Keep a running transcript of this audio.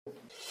Just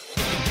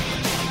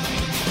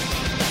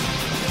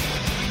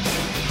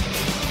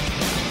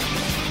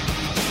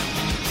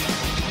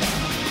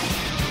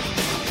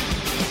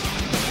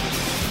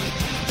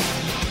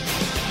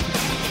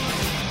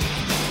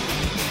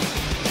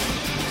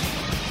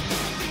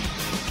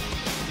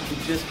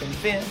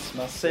convince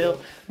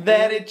myself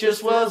that it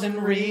just wasn't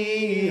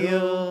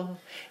real,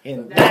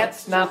 and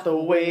that's not the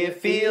way it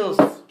feels.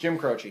 Jim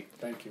Croce.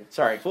 Thank you.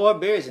 Sorry. 4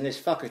 beers and this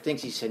fucker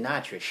thinks he's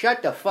Sinatra.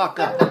 Shut the fuck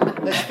up.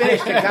 Let's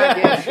finish the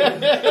goddamn show.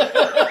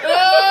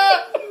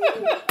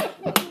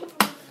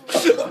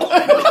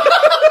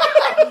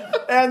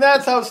 And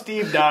that's how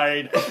Steve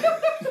died.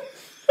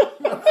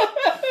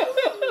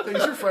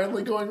 Things are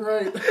finally going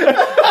right.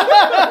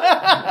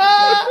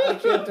 I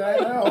can't die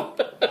now.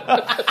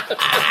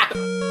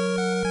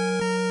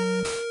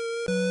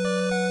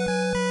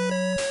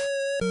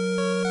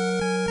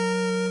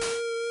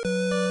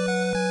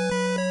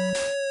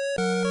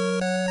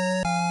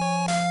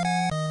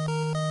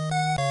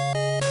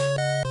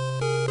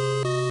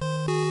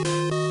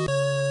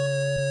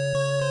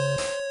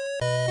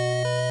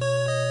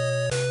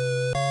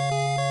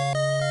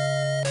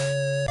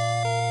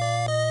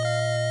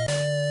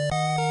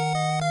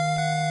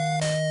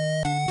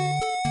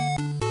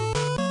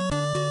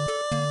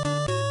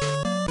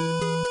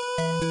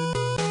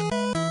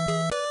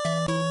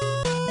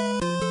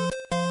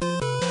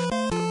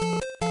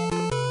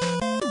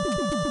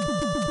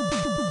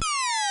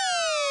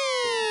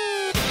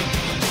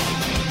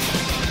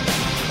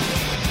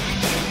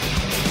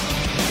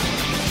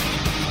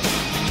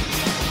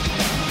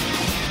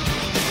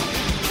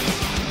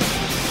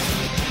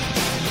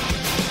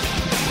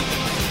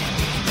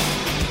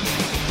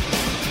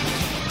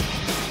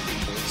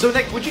 So,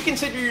 Nick, would you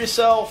consider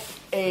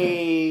yourself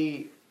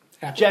a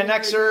Gen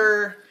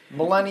Xer,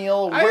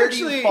 millennial? Where do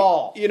you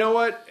fall? You know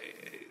what?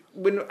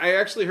 When I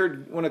actually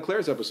heard one of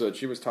Claire's episodes,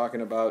 she was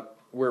talking about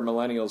where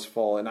millennials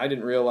fall, and I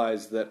didn't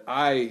realize that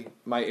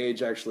my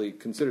age actually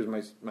considers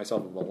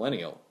myself a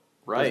millennial.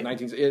 Right.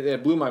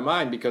 It blew my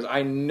mind because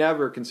I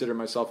never considered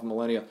myself a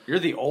millennial. You're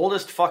the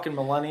oldest fucking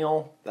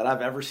millennial that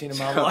I've ever seen in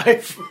my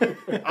life.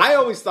 I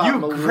always thought you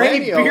millennial... gray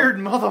beard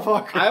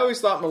motherfucker. I always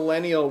thought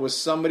millennial was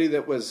somebody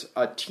that was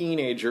a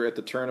teenager at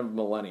the turn of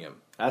millennium.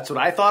 That's what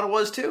I thought it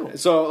was, too.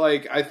 So,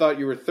 like, I thought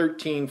you were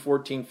 13,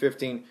 14,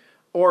 15...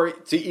 Or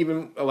to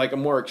even like a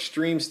more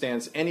extreme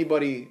stance,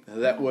 anybody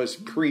that was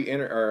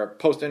or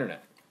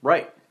post-internet.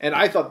 Right. And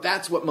I thought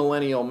that's what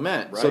millennial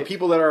meant. Right. So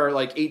people that are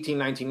like 18,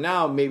 19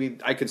 now, maybe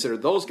I consider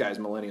those guys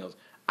millennials.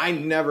 I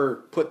never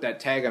put that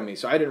tag on me,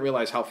 so I didn't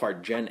realize how far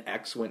Gen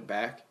X went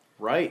back.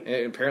 Right.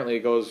 And apparently it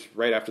goes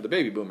right after the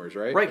baby boomers,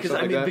 right? Right,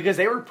 because because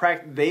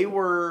they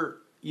were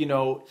you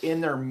know,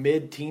 in their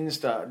mid-teens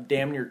to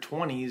damn near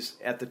 20s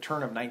at the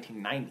turn of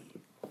 1990.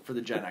 For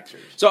the Gen Xers.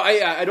 So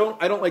I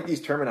don't like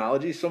these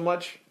terminologies so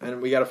much,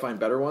 and we got to find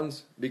better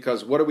ones,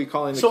 because what are we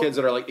calling the kids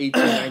that are like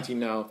 18, 19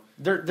 now?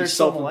 They're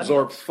still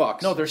self-absorbed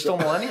fucks. No, they're still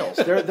millennials.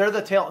 They're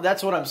the tail.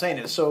 That's what I'm saying.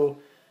 Is so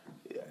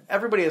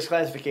everybody has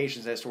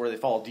classifications as to where they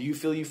fall. Do you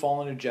feel you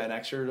fall into Gen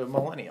X or to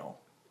millennial?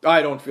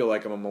 I don't feel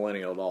like I'm a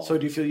millennial at all. So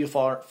do you feel you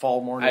fall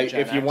more into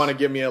Gen X? If you want to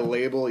give me a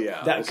label,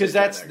 yeah. Because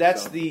that's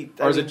the...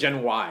 Or is it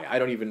Gen Y? I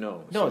don't even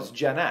know. No, it's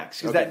Gen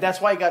X. Because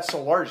that's why it got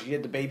so large. You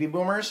had the baby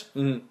boomers.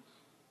 Mm-hmm.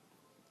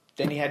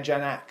 Then you had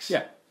Gen X.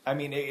 Yeah. I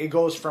mean, it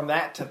goes from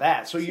that to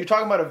that. So you're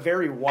talking about a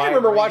very wide I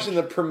remember range. watching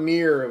the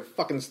premiere of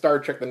fucking Star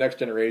Trek The Next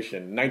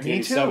Generation,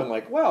 1987,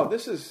 like, wow,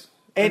 this is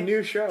a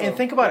new show. And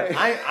think about it.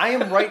 I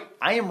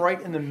am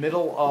right in the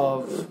middle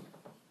of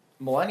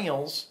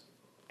millennials,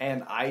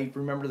 and I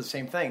remember the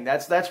same thing.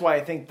 That's why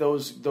I think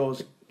those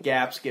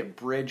gaps get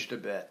bridged a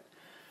bit.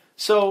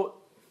 So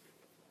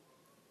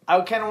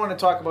I kind of want to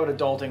talk about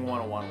Adulting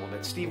 101 a little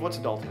bit. Steve, what's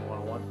Adulting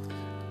 101?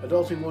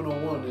 Adulting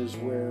 101 is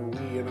where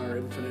we, in our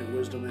infinite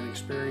wisdom and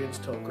experience,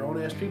 tell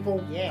grown-ass people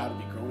how to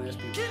be grown-ass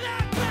people.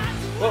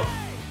 Well,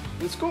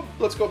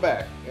 let's go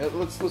back.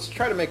 Let's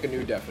try to make a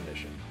new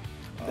definition.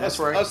 That's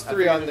right. Us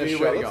three on this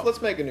show.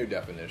 Let's make a new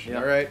definition.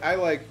 Yep. All right. I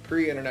like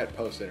pre-internet,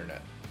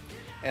 post-internet,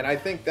 and I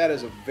think that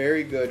is a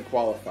very good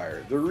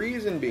qualifier. The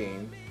reason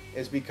being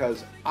is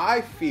because I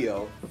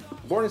feel,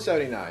 born in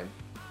 '79,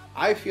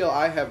 I feel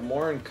I have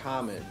more in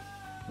common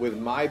with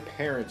my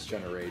parents'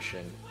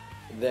 generation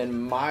than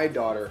my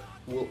daughter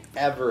will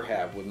ever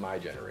have with my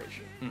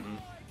generation. Mm-hmm.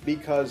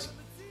 Because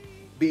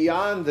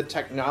beyond the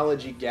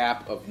technology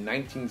gap of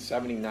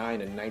 1979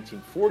 and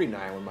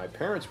 1949 when my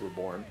parents were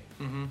born,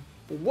 mm-hmm.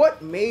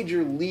 what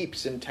major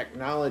leaps in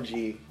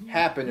technology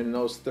happened in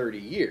those 30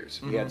 years?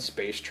 Mm-hmm. We had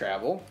space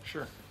travel.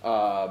 Sure.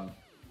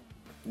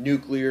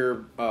 Nuclear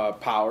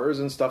powers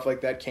and stuff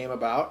like that came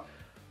about.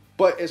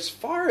 But as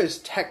far as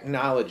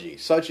technology,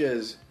 such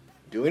as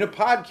doing a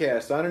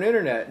podcast on an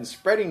internet and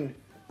spreading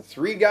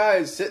 3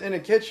 guys sitting in a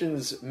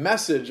kitchen's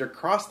message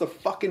across the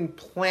fucking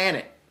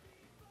planet,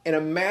 in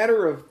a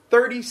matter of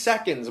 30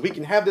 seconds, we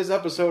can have this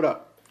episode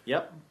up.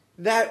 Yep.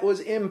 That was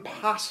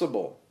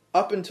impossible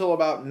up until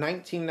about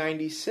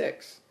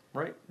 1996.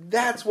 Right.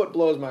 That's what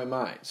blows my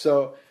mind.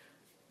 So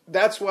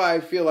that's why I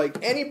feel like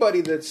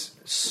anybody that's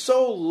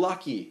so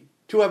lucky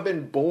to have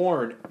been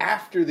born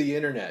after the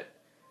internet,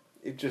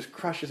 it just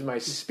crushes my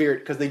spirit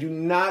because they do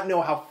not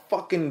know how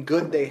fucking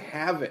good they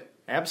have it.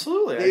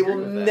 Absolutely. They will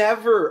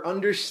never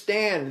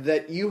understand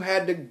that you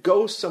had to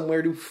go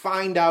somewhere to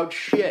find out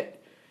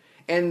shit.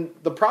 And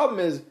the problem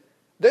is,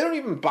 they don't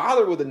even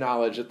bother with the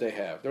knowledge that they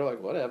have. They're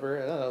like, whatever,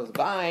 it's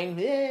fine.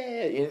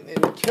 Yeah. And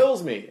it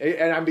kills me.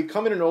 And I'm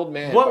becoming an old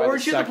man.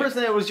 Weren't you the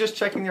person that was just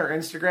checking their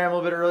Instagram a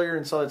little bit earlier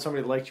and saw that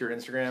somebody liked your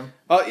Instagram?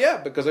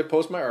 Yeah, because I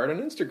post my art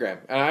on Instagram.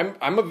 And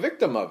I'm a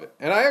victim of it.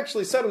 And I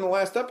actually said in the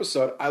last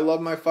episode, I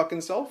love my fucking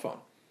cell phone.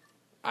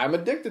 I'm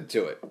addicted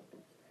to it.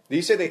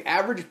 You say the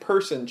average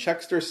person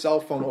checks their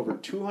cell phone over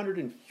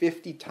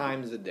 250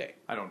 times a day.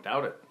 I don't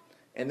doubt it.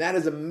 And that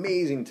is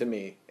amazing to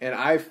me. And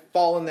I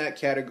fall in that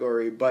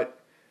category, but...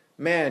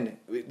 Man,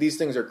 these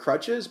things are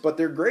crutches, but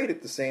they're great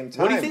at the same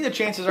time. What do you think the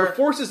chances are? They're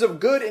forces of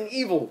good and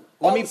evil.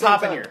 Let me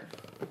pop in here.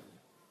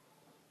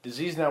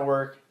 Disease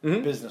network,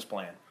 business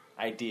plan,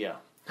 idea.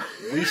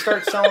 We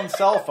start selling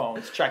cell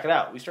phones. Check it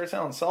out. We start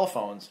selling cell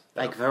phones.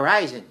 Like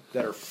Verizon.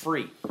 That are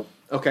free.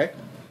 Okay.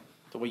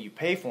 The way you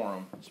pay for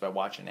them is by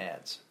watching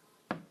ads.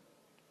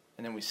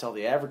 And then we sell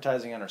the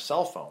advertising on our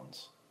cell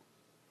phones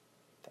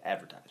to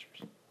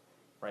advertisers.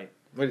 Right?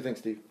 What do you think,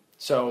 Steve?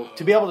 So,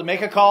 to be able to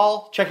make a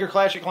call, check your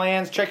Clash of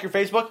Clans, check your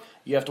Facebook,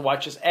 you have to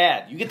watch this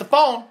ad. You get the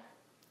phone,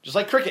 just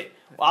like Cricket.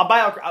 Well,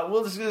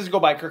 let's go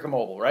buy Cricket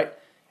Mobile, right?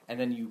 And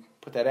then you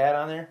put that ad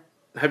on there.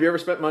 Have you ever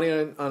spent money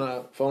on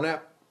a phone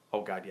app?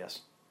 Oh, God, yes.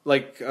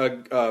 Like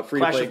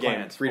free-to-play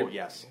games. Oh,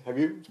 yes. Have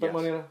you spent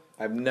money on it?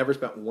 I've never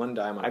spent one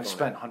dime on a phone I've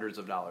spent hundreds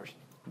of dollars.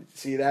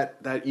 See,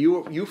 that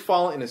you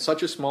fall into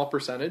such a small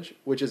percentage,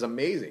 which is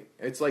amazing.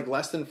 It's like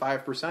less than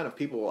 5% of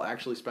people will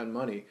actually spend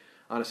money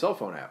on a cell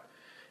phone app.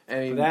 I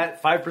mean,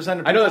 that 5% of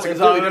people I know that's a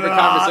completely different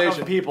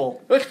conversation.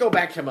 People. Let's go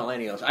back to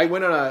millennials. I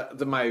went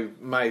on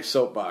my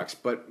soapbox,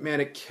 but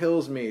man, it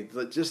kills me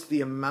just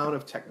the amount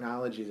of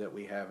technology that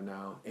we have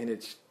now, and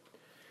it's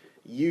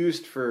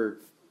used for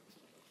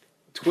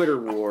Twitter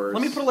wars.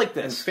 Let me put it like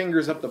this: and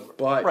fingers up the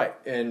butt, right?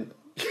 And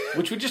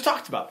which we just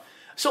talked about.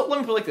 So let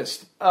me put it like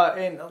this,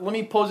 and let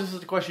me pose this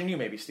as a question to you,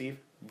 maybe, Steve.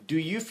 Do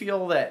you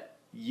feel that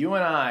you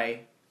and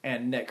I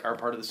and Nick are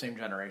part of the same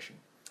generation?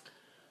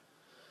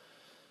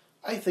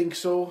 I think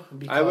so,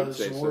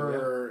 because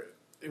we're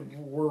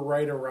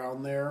right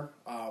around there.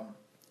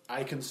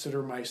 I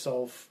consider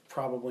myself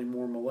probably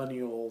more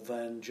millennial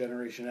than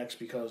Generation X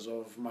because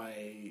of my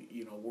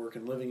work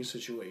and living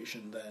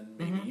situation than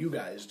maybe you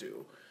guys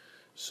do.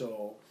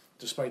 So,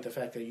 despite the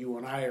fact that you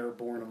and I are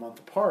born a month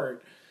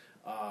apart,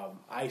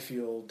 I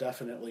feel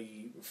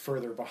definitely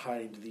further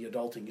behind the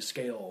adulting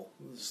scale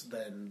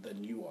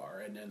than you are,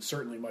 and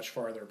certainly much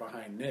farther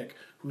behind Nick,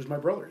 who's my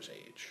brother's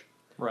age.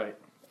 Right.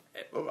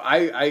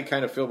 I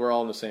kind of feel we're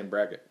all in the same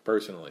bracket,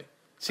 personally.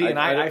 See,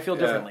 I feel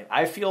differently.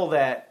 I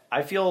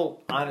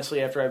feel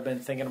honestly, after I've been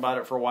thinking about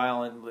it for a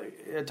while and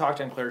I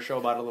talked on Claire's show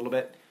about it a little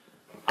bit,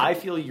 I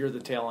feel you're the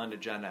tail end of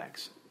Gen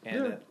X.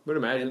 And would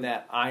imagine. And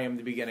that I am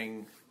the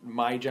beginning,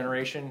 my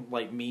generation,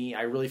 like me,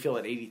 I really feel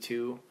that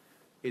 82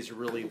 is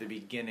really the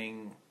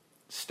beginning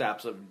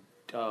steps of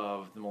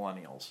the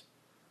millennials.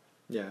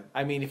 Yeah.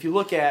 I mean, if you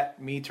look at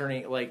me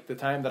turning, like the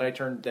time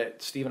that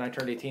Steve and I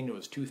turned 18, it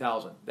was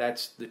 2000.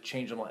 That's the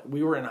change of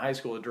we were in high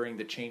school during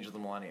the change of the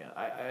millennia.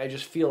 I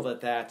just feel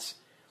that's,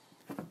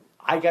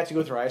 I got to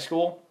go through high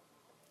school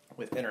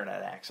with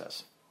internet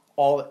access.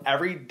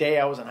 Every day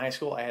I was in high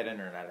school, I had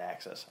internet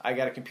access. I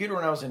got a computer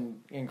when I was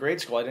in grade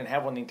school. I didn't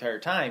have one the entire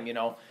time,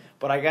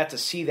 but I got to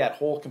see that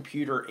whole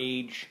computer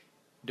age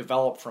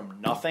develop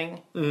from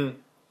nothing to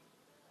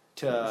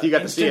so you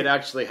got to see it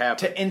actually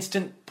happen. To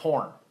instant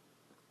porn.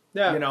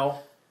 Yeah.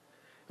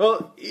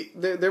 Well,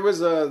 there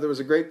was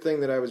a great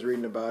thing that I was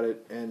reading about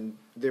it, and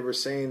they were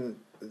saying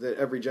that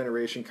every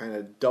generation kind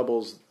of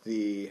doubles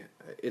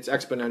its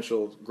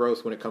exponential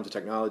growth when it comes to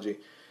technology.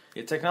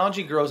 Yeah,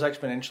 technology grows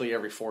exponentially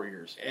every 4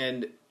 years.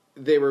 And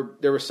they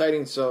were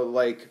citing,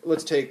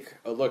 let's take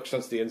a look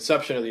since the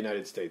inception of the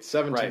United States,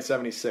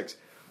 1776.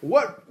 Right.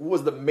 What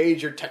was the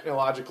major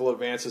technological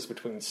advances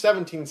between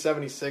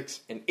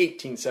 1776 and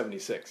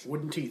 1876?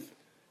 Wooden teeth.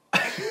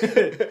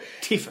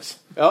 Typhus.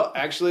 Well,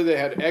 actually, they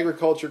had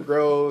agriculture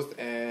growth,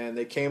 and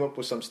they came up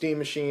with some steam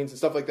machines and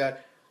stuff like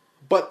that.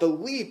 But the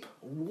leap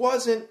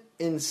wasn't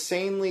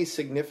insanely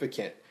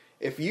significant.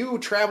 If you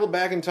traveled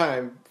back in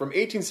time from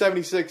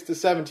 1876 to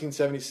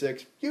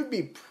 1776, you'd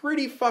be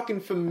pretty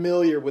fucking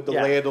familiar with the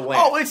lay of the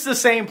land. Oh, it's the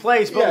same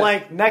place,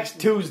 but next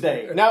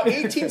Tuesday. Now,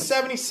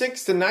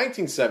 1876 to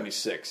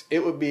 1976,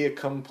 it would be a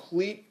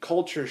complete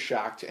culture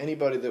shock to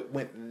anybody that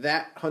went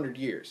that 100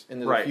 years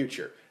into the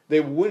future. They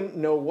wouldn't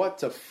know what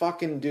to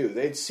fucking do.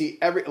 They'd see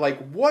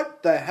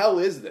what the hell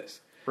is this?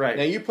 Right.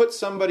 Now, you put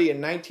somebody in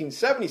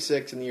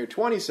 1976 in the year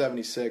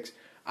 2076,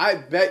 I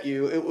bet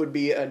you it would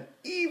be an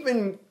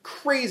even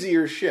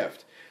crazier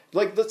shift.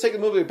 Let's take a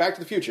movie Back to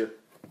the Future.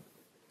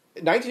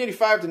 1985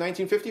 to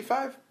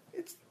 1955,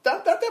 it's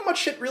not that much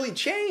shit really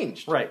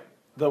changed. Right.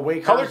 The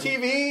way color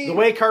TV. The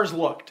way cars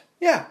looked.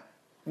 Yeah.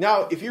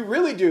 Now, if you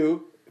really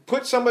do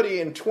put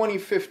somebody in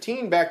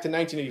 2015 back to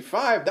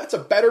 1985, that's a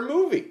better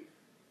movie.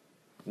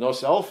 No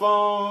cell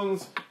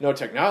phones, no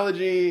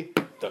technology,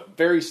 the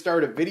very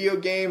start of video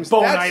games.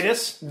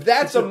 Bonitis.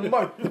 That's a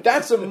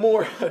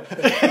more.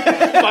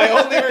 My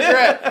only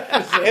regret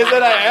is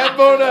that I have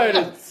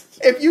bonitis.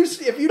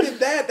 If you did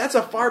that, that's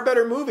a far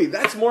better movie.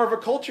 That's more of a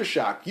culture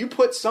shock. You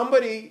put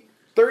somebody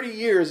 30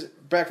 years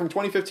back from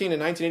 2015 to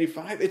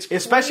 1985. It's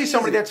especially crazy.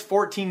 somebody that's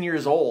 14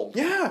 years old.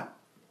 Yeah,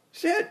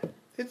 shit.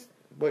 It's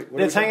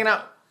that's hanging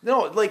out.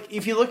 No, like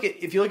if you look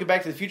at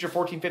Back to the Future,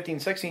 14,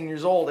 15, 16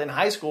 years old in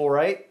high school,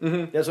 right?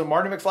 Mm-hmm. That's what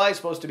Marty McFly is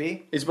supposed to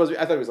be. He's supposed to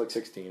be, I thought he was like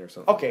 16 or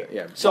something. Okay,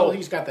 yeah. So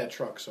he's got that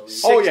truck. So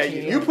he's oh yeah,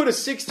 you put a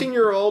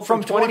 16-year-old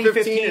from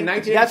 2015 and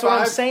 1985. That's what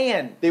I'm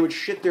saying. They would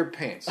shit their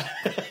pants.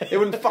 They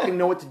wouldn't fucking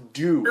know what to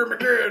do. You're my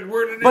kid.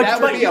 Where did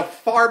that would be a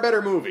far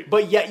better movie.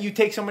 But yet you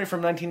take somebody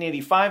from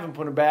 1985 and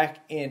put them back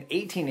in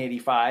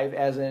 1885,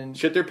 as in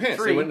shit their pants.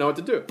 3. They wouldn't know what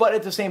to do. But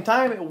at the same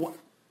time,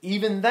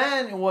 even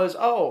then, it was,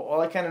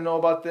 I kind of know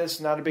about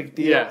this, not a big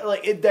deal.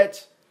 Yeah.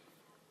 That's.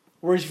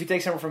 Whereas if you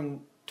take someone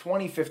from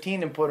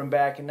 2015 and put them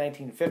back in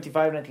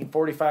 1955,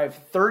 1945,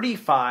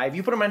 35,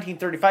 you put them in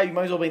 1935, you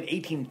might as well be in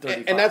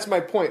 1835. And that's my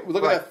point.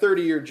 Look at that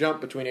 30-year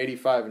jump between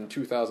 85 and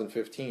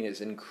 2015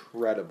 is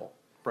incredible.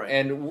 Right.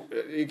 And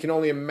you can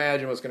only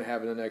imagine what's going to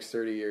happen in the next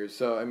 30 years.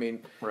 So, I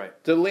mean, right.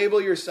 To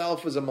label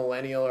yourself as a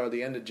millennial or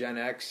the end of Gen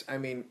X, I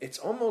mean, it's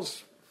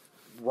almost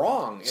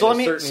wrong in a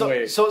certain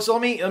way. So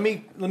let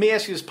me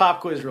ask you this pop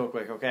quiz real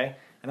quick, okay?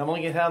 And I'm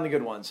only going to hit on the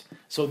good ones.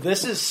 So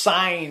this is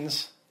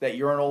signs that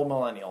you're an old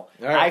millennial.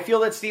 Right. I feel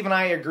that Steve and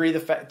I agree to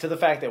the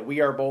fact that we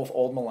are both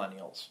old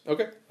millennials.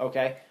 Okay.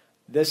 Okay?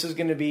 This is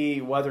going to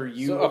be whether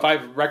you... So if I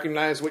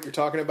recognize what you're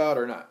talking about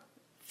or not?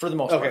 For the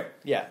most part.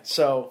 Yeah.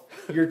 So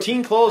your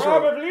teen clothes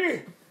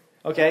Probably.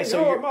 Okay,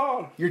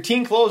 so your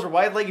teen clothes are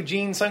wide-legged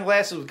jeans,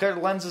 sunglasses with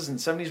colored lenses, and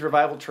 70s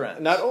revival trends.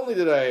 Not only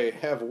did I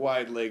have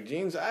wide-legged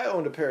jeans, I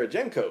owned a pair of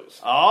Genkos.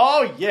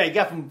 Oh, yeah, you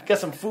got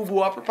some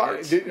FUBU upper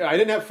parts? I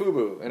didn't have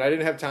FUBU, and I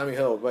didn't have Tommy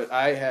Hill, but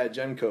I had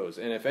Genkos.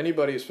 And if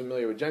anybody is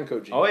familiar with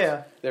Genko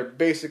jeans, they're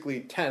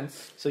basically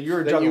tents. So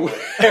you're a juggalo.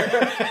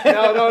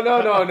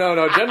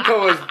 No.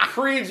 Genko was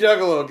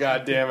pre-juggalo,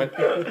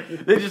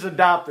 goddammit. They just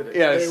adopted it.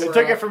 Yes. They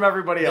took it from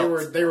everybody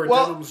else. They were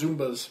denim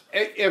Zumbas.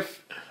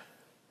 If...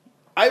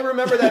 I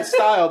remember that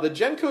style, the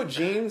Genko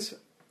jeans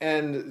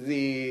and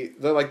the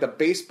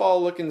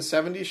baseball looking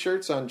 70s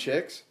shirts on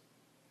chicks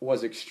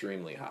was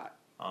extremely hot.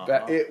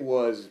 Let's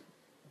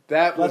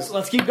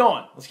keep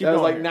going. That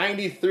was like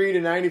 93 to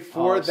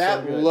 94.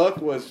 That look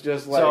was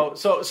just like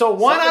so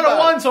 1 out of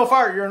 1 so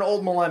far. You're an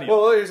old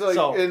millennial. Well, there's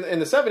in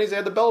the 70s they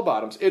had the bell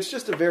bottoms. It's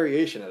just a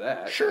variation of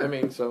that. Sure. I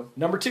mean, so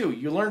number 2,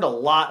 you learned a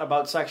lot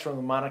about sex from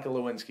the Monica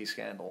Lewinsky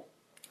scandal.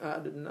 I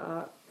did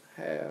not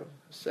have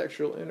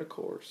sexual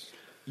intercourse.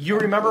 You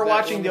remember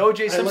watching the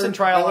O.J. Simpson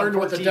trial? I learned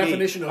what the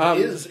definition of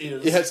is.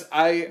 Yes,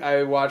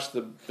 I watched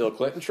the Bill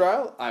Clinton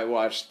trial. I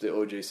watched the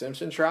O.J.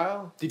 Simpson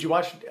trial. Did you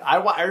watch? I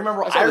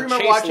remember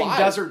watching live.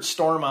 Desert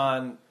Storm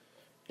on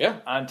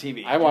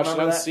TV. I watched it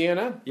on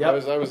CNN.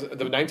 Yep. I was the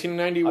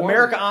 1991.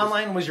 America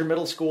Online was your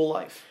middle school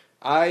life.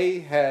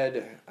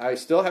 I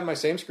still have my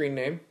same screen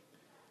name.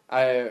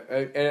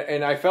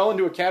 I fell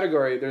into a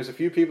category. There's a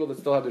few people that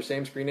still have their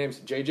same screen names.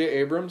 J.J.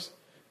 Abrams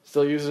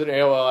still uses an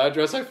AOL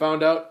address. I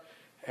found out.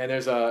 And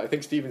there's, I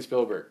think, Steven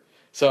Spielberg.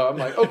 So I'm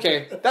like,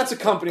 okay, that's a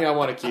company I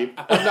want to keep.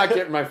 I'm not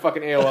getting my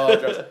fucking AOL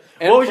address.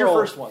 And what was your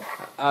first one?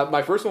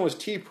 My first one was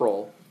T.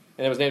 Prohl,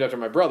 and it was named after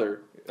my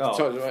brother. Oh.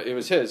 So it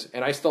was his,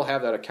 and I still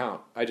have that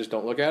account. I just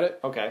don't look at it.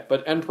 Okay.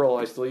 But N.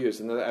 Prohl I still use,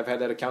 and I've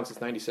had that account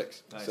since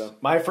 '96. Nice. So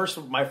my first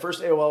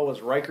AOL was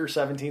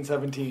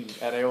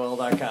Riker1717 at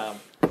AOL.com.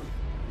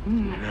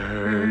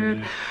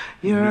 Nerd,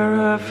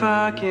 you're a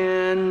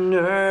fucking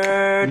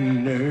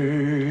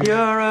nerd.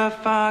 You're a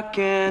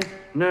fucking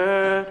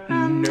nerd.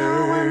 And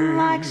no one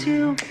likes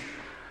you.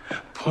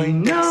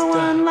 No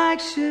one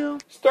likes you.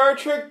 Star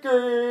Trek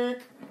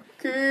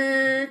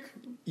geek.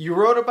 You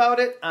wrote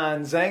about it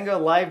on Zanga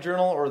Live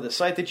Journal or the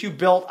site that you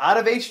built out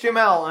of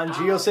HTML on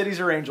GeoCities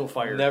or Angel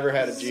Fire. Never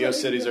had a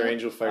GeoCities or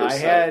Angel Fire site. I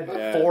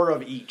had 4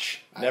 of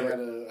each.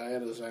 Never. I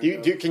had a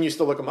Zanga. Can you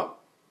still look them up?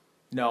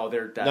 No,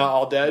 they're dead. Not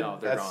all dead? No,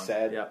 they're That's gone.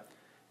 sad. Yep.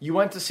 You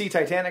went to see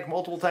Titanic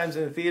multiple times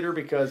in the theater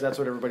because that's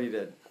what everybody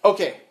did.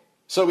 Okay,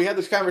 so we had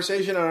this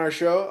conversation on our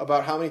show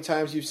about how many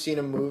times you've seen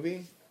a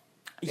movie.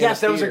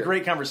 Yes, that was a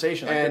great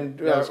conversation. And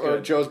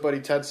Joe's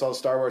buddy Ted saw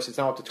Star Wars. It's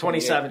now up to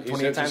 28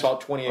 times. He saw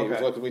it 28.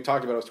 Okay. We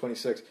talked about it was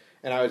 26.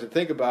 And I was to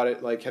think about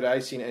it, like, had I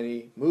seen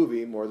any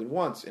movie more than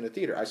once in a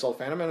theater? I saw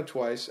Phantom Menace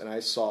twice, and I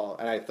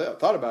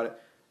thought about it,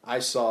 I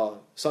saw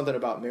Something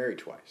About Mary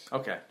twice.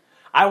 Okay.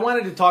 I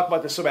wanted to talk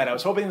about this so bad. I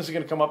was hoping this was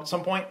going to come up at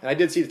some point. And I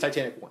did see the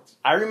Titanic once.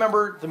 I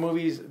remember the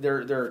movies.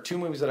 There are 2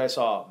 movies that I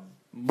saw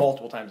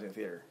multiple times in the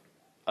theater.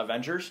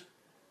 Avengers.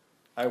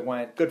 I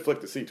went... Good flick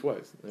to see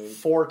twice.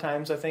 4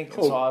 times, I think,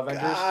 and saw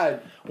Avengers.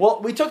 God.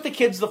 Well, we took the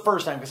kids the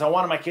first time because I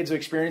wanted my kids to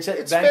experience it.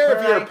 It's fair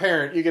if you're a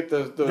parent. You get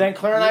the then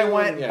Claire and I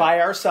went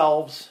by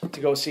ourselves to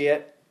go see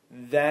it.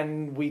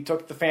 Then we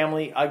took the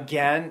family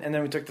again, and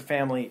then we took the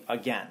family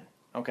again.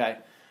 Okay?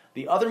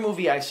 The other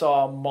movie I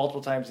saw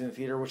multiple times in the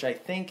theater, which I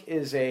think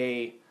is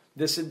a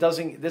this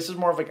is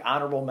more of like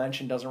honorable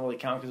mention. Doesn't really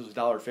count because it was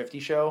a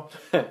 $1.50 show.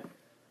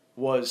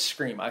 Was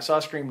Scream. I saw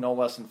Scream no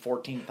less than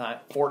 14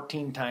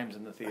 times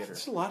in the theater.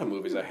 There's a lot of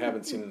movies I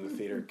haven't seen in the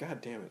theater. God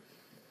damn it.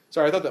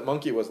 Sorry, I thought that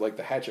monkey was like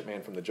the Hatchet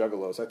Man from the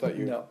Juggalos. I thought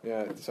you... No.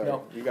 Yeah, sorry.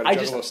 No. You got a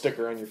Juggalo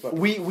sticker on your fucking...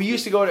 We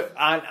used to go to...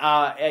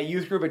 at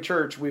youth group at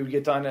church, we would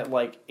get done at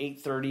like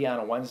 8:30 on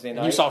a Wednesday night.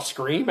 And you saw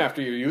Scream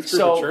after your youth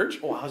group at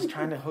church? Well, I was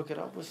trying to hook it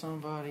up with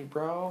somebody,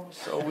 bro.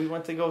 So we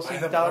went to go see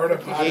the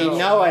 $1.50 Hey, you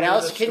know what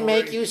else can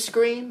make you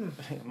scream?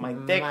 My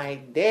dick. My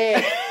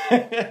dick.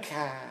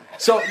 God.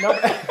 So, no,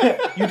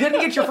 you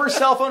didn't get your first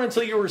cell phone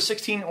until you were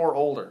 16 or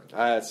older.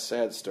 That's a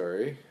sad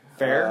story.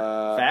 Fair.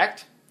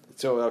 Fact.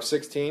 So when I was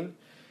 16,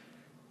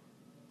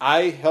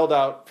 I held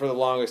out for the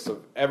longest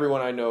of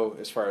everyone I know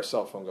as far as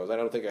cell phone goes. I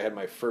don't think I had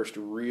my first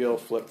real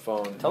flip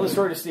phone. Tell the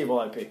story to Steve while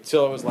I pee.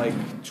 Till I was like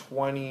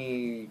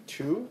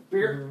 22.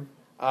 Beer?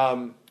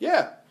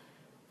 Yeah.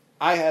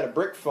 I had a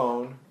brick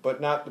phone,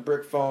 but not the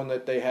brick phone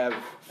that they have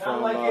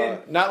from...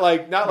 Not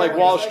like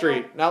Wall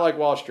Street. Not like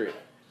Wall Street.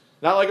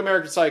 Not like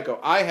American Psycho.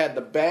 I had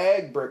the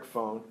bag brick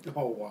phone.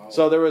 Oh, wow.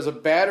 So there was a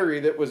battery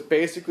that was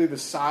basically the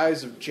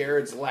size of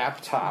Jared's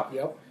laptop.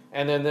 Yep.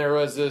 And then there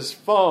was this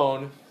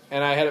phone,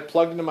 and I had it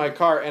plugged into my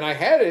car, and I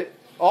had it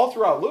all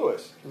throughout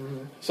Lewis. Mm-hmm.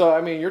 So,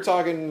 I mean, you're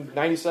talking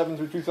 97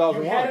 through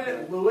 2001. You had it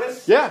at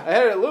Lewis? Yeah, I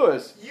had it at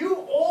Lewis. You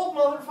old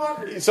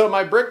motherfucker. So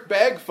my brick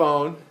bag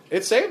phone,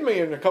 it saved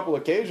me on a couple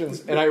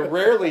occasions, and I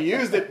rarely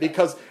used it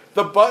because...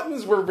 the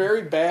buttons were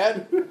very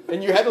bad,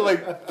 and you had to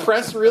like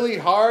press really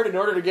hard in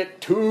order to get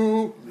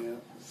 2,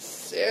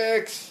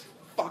 6.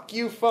 Fuck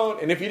you, phone.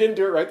 And if you didn't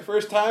do it right the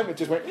first time, it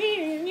just went.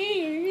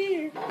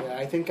 Yeah,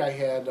 I think I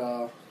had.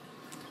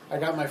 I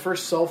got my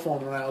first cell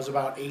phone when I was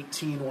about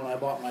 18 when I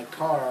bought my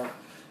car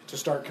to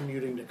start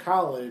commuting to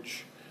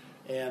college,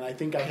 and I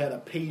think I had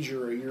a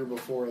pager a year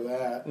before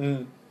that.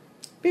 Beep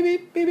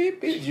beep beep beep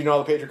beep. Did you know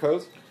all the pager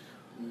codes?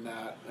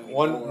 Not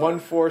anymore.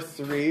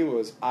 143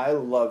 was I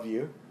love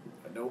you.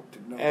 Nope,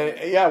 didn't know.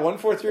 And yeah,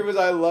 143 was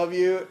I love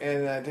you,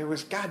 and there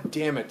was, god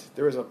damn it,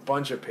 there was a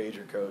bunch of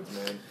pager codes,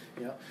 man.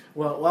 Yeah.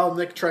 Well, while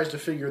Nick tries to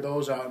figure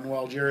those out, and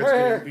while Jared's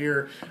getting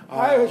beer,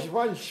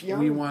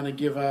 we want to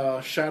give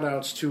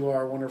shout-outs to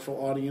our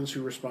wonderful audience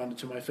who responded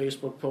to my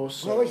Facebook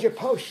post. So what was your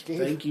post, Steve?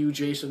 Thank you,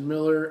 Jason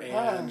Miller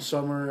and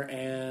Summer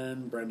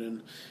and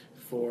Brendan,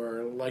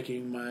 for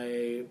liking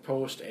my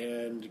post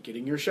and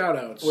getting your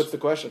shout-outs. What's the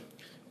question?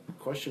 The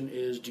question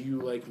is, do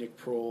you like Nick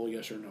Prohl,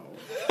 yes or no?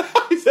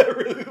 Is that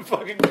really the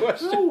fucking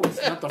question? No,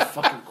 it's not the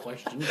fucking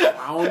question,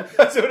 clown.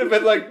 That would have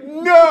been like,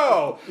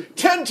 no!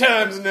 10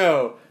 times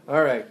no!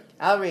 All right.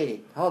 I'll read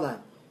it. Hold on.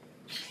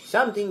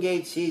 Something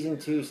Gate Season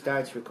 2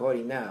 starts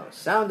recording now.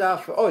 Sound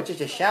off for... Oh, it's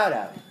just a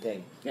shout-out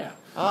thing. Yeah.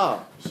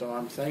 Oh. So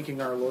I'm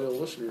thanking our loyal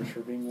listeners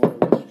for being loyal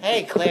listeners.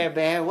 Hey, Claire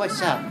Bear. What's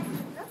up?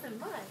 Nothing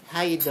much.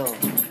 How you doing?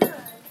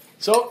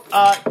 So,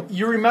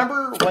 you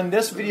remember when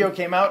this video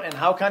came out and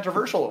how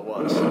controversial it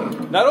was?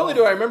 Not only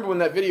do I remember when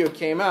that video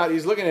came out,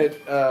 he's looking at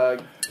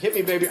Hit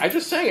Me Baby. I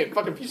just sang it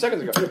fucking a few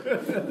seconds ago.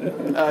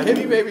 Hit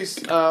Me Baby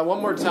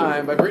One More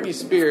Time by Britney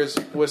Spears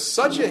was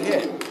such a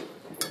hit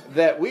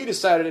that we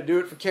decided to do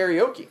it for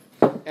karaoke.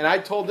 And I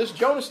told this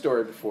Jonah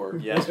story before.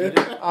 Yes, you did.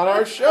 On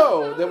our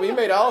show that we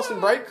made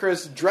Allison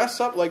Brightcrest dress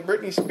up like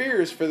Britney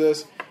Spears for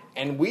this.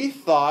 And we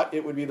thought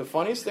it would be the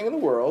funniest thing in the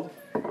world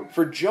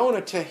for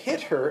Jonah to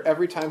hit her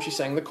every time she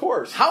sang the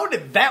chorus. How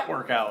did that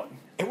work out?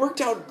 It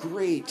worked out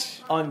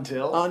great.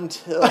 Until? There's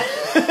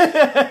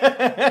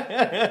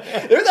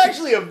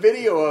actually a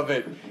video of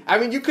it. I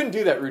mean, you couldn't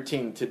do that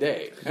routine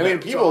today. I mean,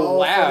 people all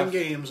laugh. fun and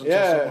games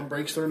until someone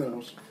breaks their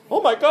nose.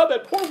 Oh my god,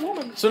 that poor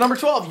woman. So number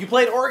 12, you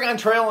played Oregon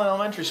Trail in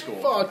elementary school.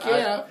 Fuck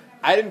yeah.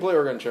 I didn't play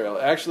Oregon Trail.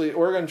 Actually,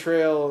 Oregon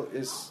Trail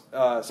is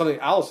something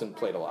Allison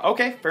played a lot.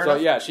 Okay, fair enough.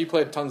 So yeah, she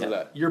played tons of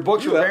that. Your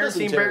books were that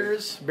Berenstain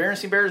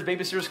Bears,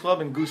 Babysitter's Club,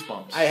 and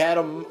Goosebumps. I had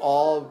them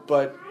all,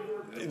 but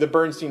the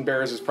Bernstein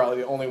Bears is probably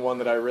the only one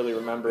that I really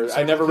remember.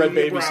 I never read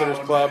Babysitter's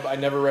Club. I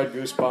never read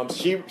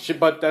Goosebumps.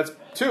 But that's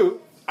two.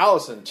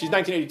 Allison, she's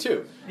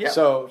 1982. Yeah.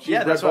 So she's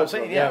read that's what I'm both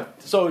saying. of them. Yeah.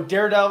 So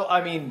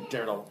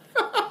Daredevil.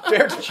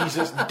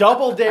 Jesus,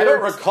 Double Dare. I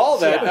don't recall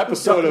that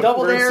episode of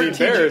Bernstein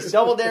Bears.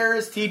 Double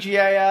Dares,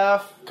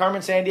 TGIF,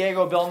 Carmen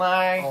Sandiego, Bill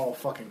Nye. Oh,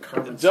 fucking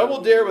Carmen.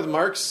 Double Dare with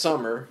Mark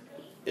Summer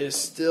is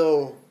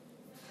still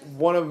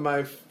one of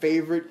my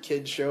favorite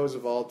kid shows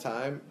of all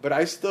time. But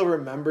I still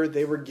remember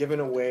they were giving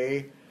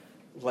away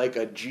like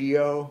a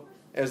Geo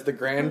as the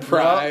grand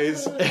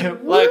prize. Like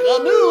a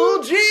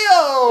new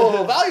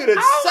Geo valued at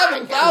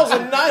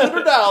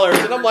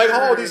 $7,900. And I'm like,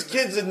 oh, these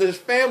kids in this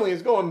family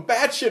is going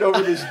batshit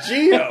over this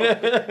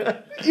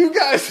Geo. You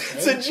guys,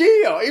 it's a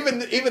Geo.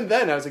 Even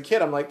then, as a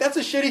kid, I'm like, that's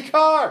a shitty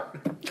car.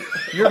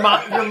 Your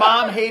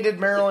mom hated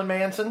Marilyn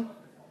Manson?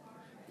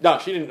 No,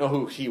 she didn't know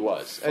who he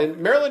was. And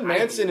Marilyn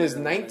Manson is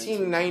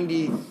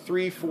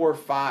 1993, 4,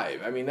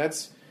 5. I mean,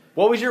 that's...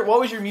 What was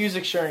your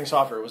music sharing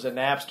software? Was it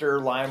Napster,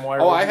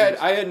 LimeWire? Oh, I had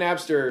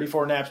Napster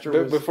before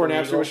Napster. Before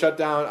Napster was shut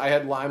down, I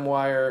had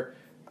LimeWire.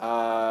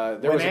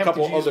 There was a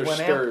couple other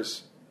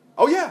stirs.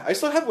 Oh, yeah, I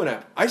still have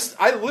Winamp.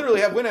 I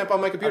literally have Winamp on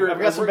my computer. I've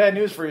got some bad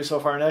news for you so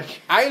far,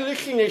 Nick. I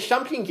listen to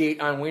Something Gate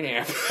on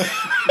Winamp.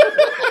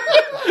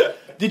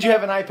 Did you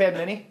have an iPad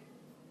mini?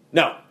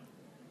 No,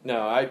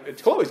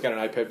 Chloe's got an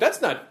iPad.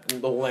 That's not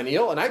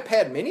millennial. An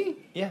iPad mini?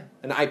 Yeah.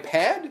 An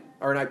iPad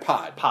or an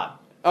iPod? Pod.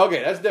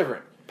 Okay, that's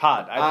different.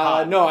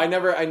 iPod. No, I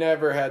never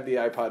had the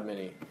iPod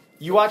mini.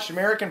 You watched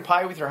American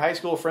Pie with your high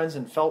school friends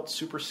and felt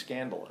super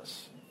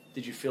scandalous.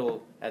 Did you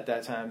feel at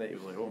that time that you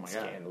were like, oh my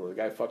god, scandal? The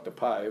guy fucked a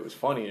pie. It was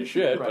funny as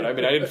shit, right. But I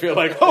mean, I didn't feel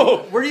like,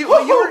 oh, were you?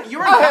 Well, you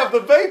were. I have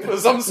the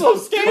vapors. I'm so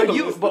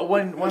scandalous. But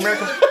when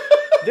American,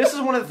 this is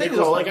one of the things.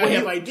 Like I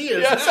have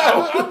ideas. Yes,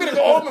 I'm gonna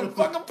go home and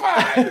fuck a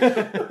pie.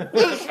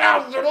 This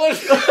sounds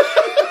delicious.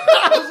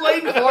 I was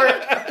waiting for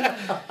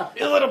it.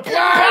 You little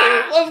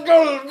pie. Let's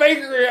go to the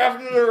bakery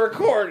after the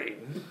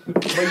recording.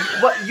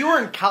 But you were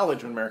in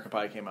college when American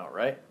Pie came out,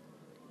 right?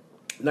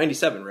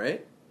 97,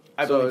 right?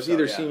 So it was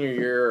either senior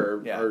year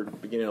or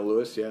beginning of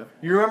Lewis, yeah.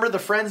 You remember the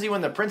frenzy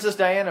when the Princess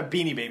Diana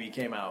Beanie Baby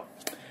came out?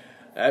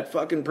 That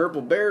fucking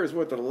purple bear is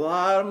worth a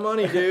lot of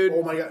money, dude.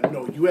 Oh my god,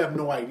 no, you have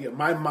no idea.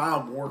 My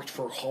mom worked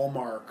for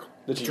Hallmark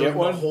during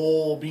the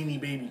whole Beanie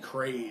Baby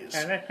craze.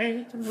 And I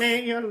hate to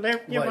make you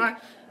lift your Like,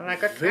 butt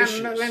like a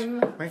candle in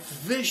the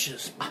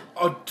vicious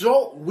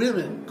adult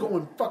women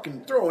going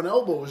fucking throwing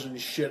elbows and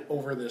shit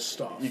over this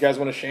stuff. You guys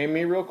want to shame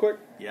me real quick?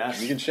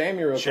 Yes. You can shame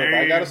me real Shame.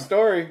 quick. I got a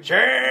story. Shame.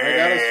 I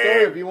got a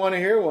story if you want to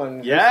hear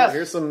one. Yes.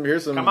 Here's some.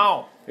 Come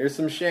on. Here's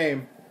some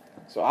shame.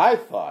 So I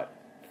thought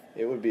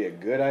it would be a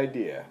good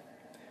idea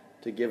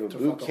to give a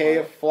bouquet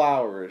of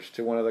flowers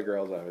to one of the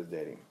girls I was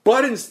dating.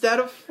 But instead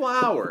of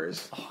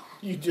flowers,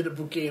 You did a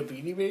bouquet of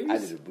Beanie Babies? I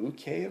did a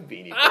bouquet of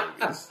Beanie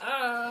Babies.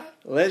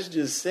 Let's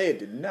just say it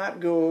did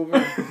not go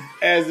over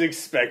as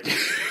expected.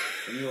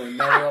 You will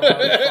never allow me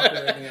to fuck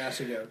her in the ass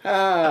again.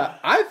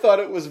 I thought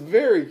it was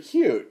very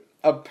cute.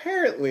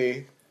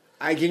 Apparently,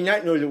 I did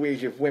not know the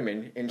ways of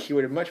women, and she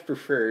would have much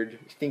preferred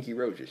stinky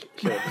roses.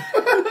 So,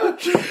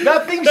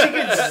 Nothing she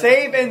could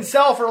save and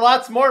sell for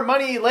lots more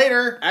money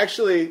later.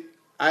 actually,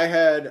 I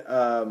had,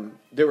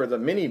 there were the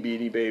mini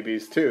Beanie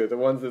Babies, too. The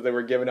ones that they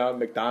were giving out at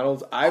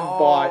McDonald's. I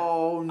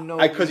bought, no.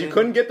 because you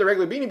couldn't get the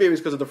regular Beanie Babies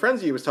because of the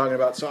frenzy he was talking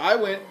about. So I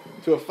went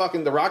to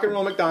the Rock and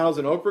Roll McDonald's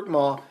in Oak Brook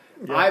Mall.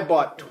 Yeah. I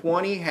bought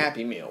 20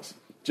 Happy Meals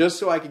just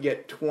so I could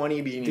get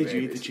 20 Beanie Babies. Did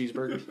you eat the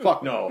cheeseburgers?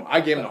 Fuck no.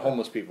 I gave them to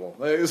homeless people.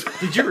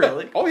 Did you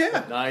really? Oh,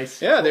 yeah.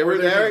 Nice. Yeah, they were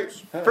there.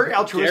 Very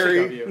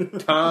altruistic of you.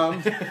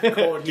 Tom,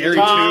 Gary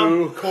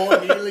Tom, too.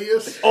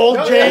 Cornelius.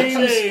 Old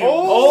James. James.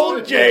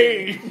 Old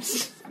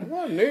James.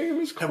 My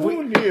name is Have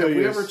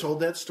we ever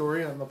told that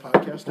story on the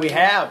podcast? We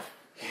have.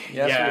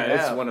 Yes, yeah, we have.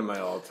 it's one of my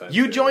all-time.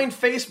 You joined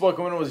Facebook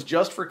when it was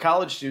just for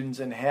college students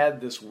and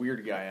had this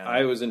weird guy on.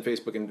 I was in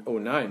Facebook in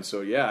 2009, so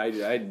yeah,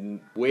 I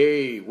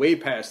way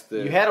past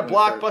the... You had a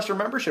Blockbuster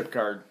membership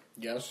card.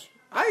 Yes.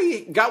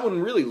 I got one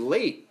really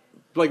late.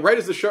 Like, right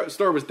as the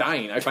store was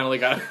dying, I finally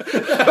got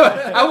it.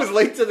 I was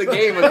late to the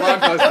game with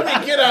Blockbuster. Let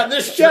me get on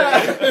this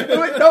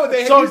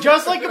train. So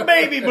just like a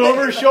baby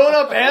boomer showing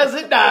up as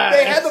it dies.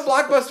 They had the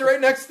Blockbuster right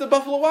next to the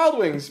Buffalo Wild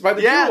Wings by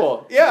the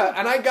Jewel. Yeah,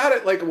 and I got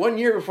it like 1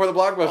 year before the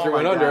Blockbuster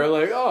went under. I'm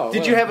like, oh.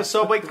 Did you have a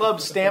Subway Club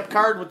stamp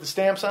card with the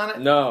stamps on it?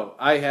 No,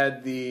 I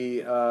had the,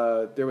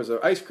 there was an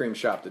ice cream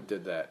shop that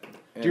did that.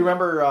 Do you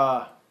remember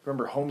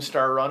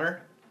Homestar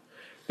Runner?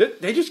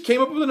 They just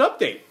came up with an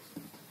update.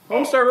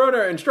 Homestar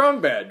Runner and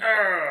Strong Bad.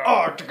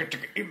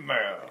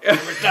 Email.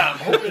 Every time,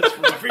 hope it's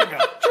from a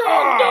female. It's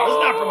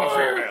not from a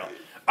female.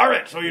 All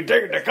right, so you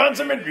take the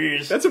consummate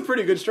bees. That's a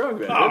pretty good Strong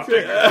Bad.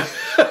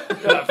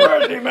 The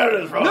first email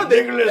is from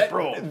Nicholas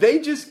Prohl. They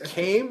just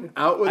came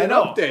out with an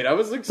update. I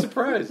was like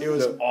surprised. It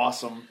was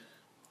awesome.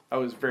 I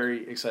was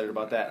very excited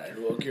about that. I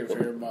will give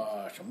him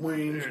some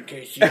wings in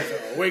case he's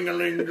a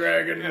wingling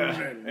dragon.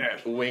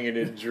 Yes.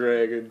 Winged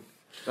dragon.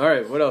 All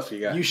right, what else you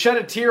got? You shed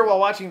a tear while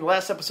watching the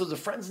last episodes of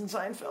Friends and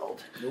Seinfeld?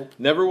 Nope.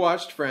 Never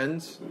watched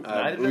Friends.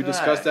 Neither We did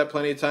discussed I. that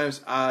plenty of times.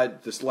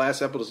 This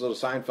last episode of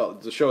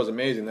Seinfeld, the show is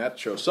amazing. That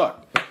show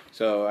sucked.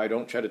 So I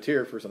don't shed a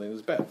tear for something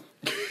that's bad.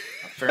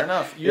 Fair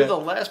enough. You're the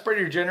last part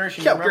of your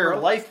generation. Yeah, You remember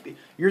girl. life.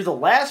 You're the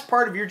last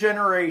part of your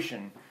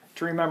generation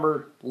to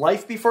remember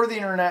life before the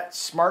internet,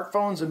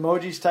 smartphones,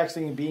 emojis,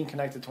 texting, and being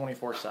connected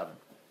 24/7.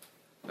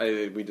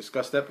 We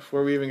discussed that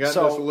before we even got to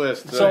this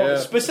list. So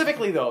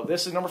specifically, though,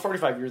 this is number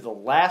 45. You're the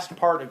last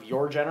part of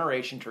your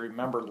generation to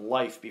remember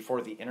life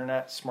before the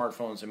internet,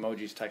 smartphones,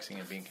 emojis, texting,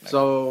 and being connected.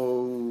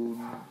 So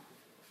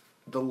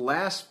the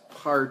last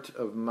part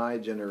of my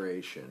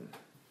generation.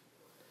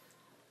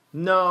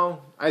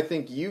 No, I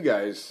think you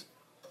guys.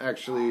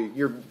 Actually,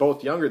 you're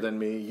both younger than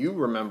me. You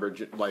remember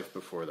life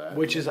before that,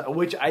 Which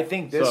I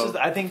think this is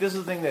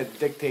the thing that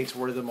dictates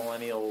where the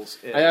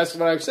millennials is. That's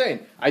what I'm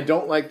saying. I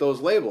don't like those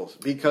labels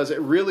because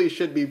it really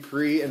should be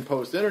pre and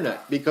post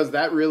internet because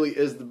that really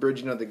is the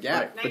bridging of the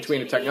gap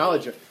between the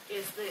technology.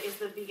 Is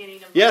the beginning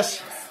of Yes,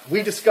 millennials.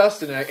 we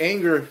discussed in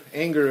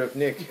anger of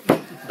Nick.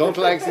 Don't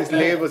like these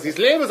labels. These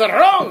labels are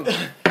wrong.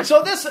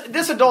 So this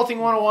Adulting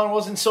 101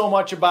 wasn't so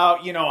much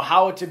about,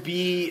 how to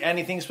be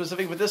anything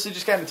specific, but this is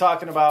just kind of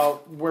talking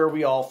about where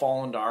we all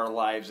fall into our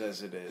lives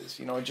as it is.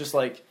 Just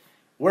like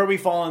where we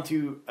fall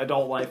into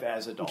adult life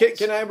as adults.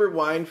 Can I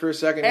rewind for a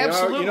second?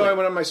 Absolutely. I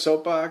went on my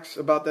soapbox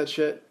about that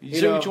shit?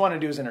 So what you want to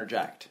do is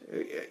interject.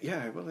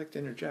 Yeah, I would like to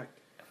interject.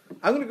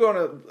 I'm going to go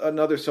on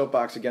another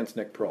soapbox against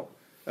Nick Prohl.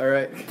 All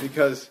right,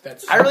 because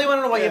I really want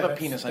to know why you have a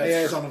penis on your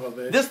shirt. Son of a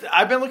bitch.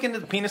 I've been looking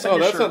at the penis on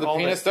your shirt. Oh, that's not the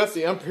penis. That's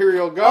the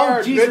Imperial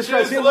Guard. Oh, Jesus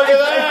Christ! Look at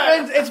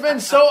that. It's been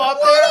so up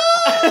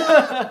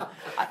there.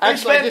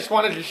 Actually, I just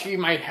wanted to see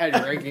my head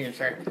right here.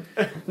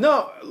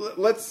 No,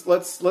 let's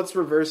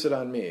reverse it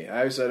on me.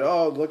 I said,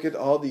 "Oh, look at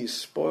all these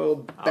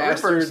spoiled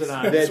bastards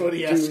that That's what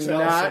he asks do Allison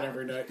not."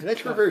 every night.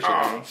 Let's reverse it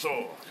on me.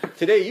 So,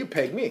 Today you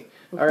peg me.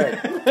 All right.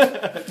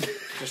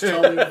 Just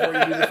tell me before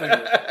you do the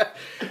finger.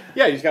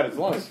 Yeah, you just got as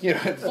long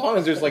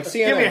as there's like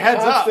CNN Give me a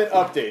heads up. constant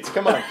updates.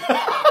 Come on.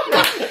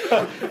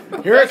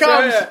 Here it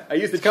comes. I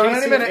used the coming any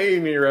Casey minute. and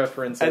Amy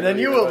reference. And then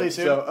you will be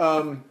soon.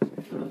 So,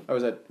 I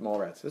was at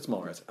Mallrats. It's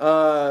Mallrats.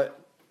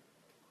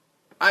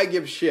 I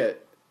give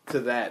shit to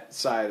that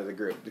side of the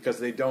group because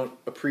they don't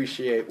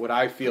appreciate what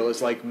I feel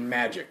is like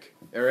magic.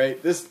 All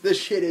right, this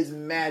shit is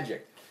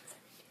magic.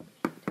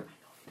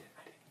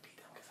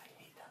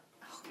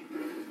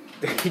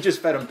 He just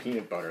fed him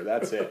peanut butter.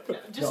 That's it.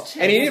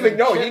 And he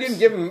didn't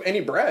give him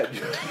any bread.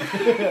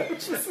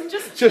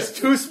 just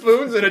 2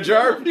 spoons in a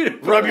jar of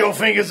peanut butter. rub your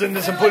fingers in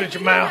this and put it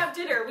in your mouth. Have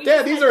dinner.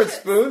 Dad, these aren't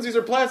spoons. These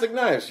are plastic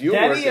knives. You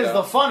Daddy work it is the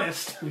out.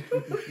 funnest.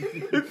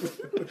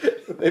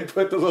 They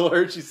put the little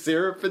Hershey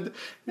syrup in.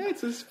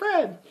 It's a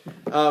spread.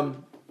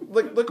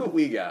 Look what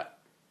we got.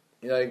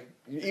 Like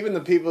even the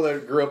people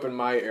that grew up in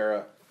my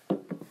era,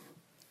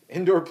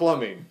 indoor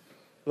plumbing.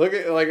 Look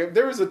at if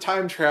there was a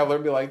time traveler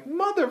and be like,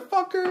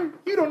 motherfucker,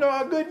 you don't know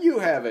how good you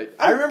have it.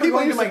 I remember people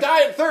going used to to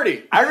die at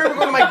 30. I remember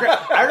going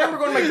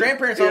to my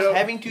grandparents' house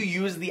having to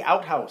use the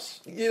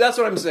outhouse. Yeah, that's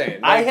what I'm saying.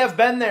 I have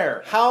been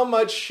there. How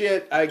much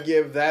shit I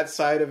give that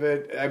side of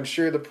it. I'm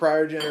sure the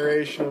prior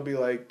generation will be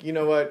like, you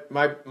know what?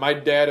 My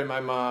dad and my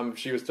mom, if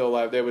she was still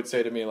alive, they would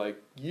say to me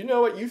like, you know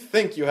what? You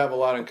think you have a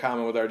lot in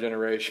common with our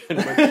generation,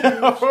 but you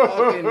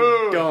fucking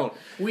don't.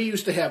 We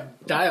used to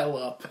have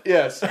dial-up.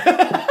 Yes.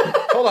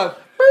 Hold on.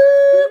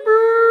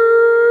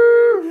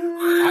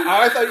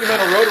 I thought you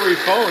meant a rotary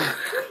phone.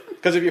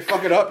 Because if you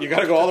fuck it up, you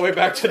got to go all the way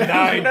back to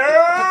 9.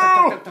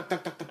 No!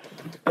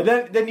 And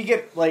then you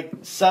get like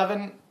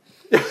 7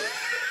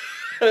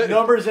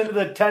 numbers into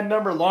the 10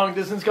 number long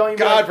distance calling.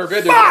 God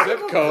forbid there's a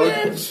zip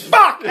code.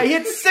 Fuck! I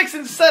hit 6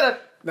 instead of.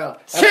 No.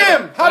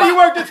 Tim, how do you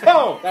work this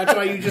home? That's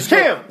why you just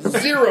Tim! go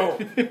 0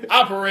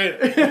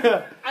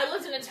 operator. I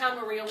lived in a town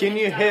where we only Can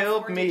you had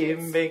help 4 me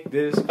digits. make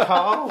this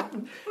call?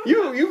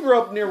 You grew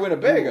up near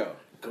Winnebago.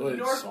 Good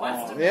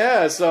Northwest song. of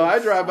Yeah, so I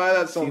drive by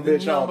that son See, of the a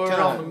bitch all the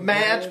number on the time.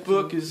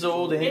 matchbook is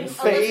old and It's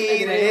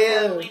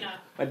faded. Elizabeth.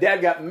 My dad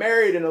got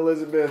married in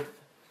Elizabeth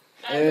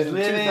in Living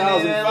in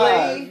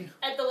 2005.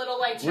 At the Little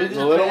White With Church.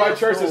 The Little White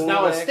Church is Rolex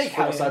now a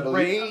steakhouse, I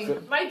believe.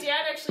 ring. My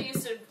dad actually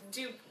used to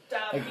do.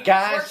 A he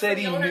guy worked for said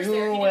the he owners knew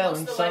there. He did well most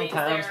and of the weddings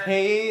sometimes there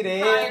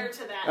hated. Prior to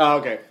that, Oh,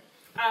 okay.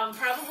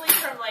 probably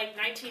from like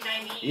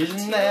 1990.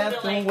 Isn't that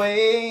to the like,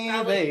 way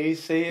probably they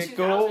say it 2000.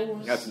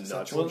 goes? That's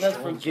nuts. Well, let's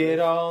forget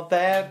all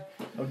that.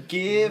 Or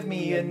give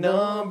me a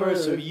number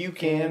so you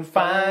can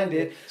find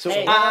it. So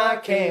I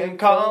can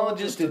call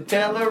just to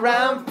tell her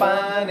I'm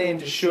fine and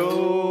to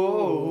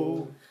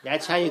show.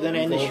 That's how you're going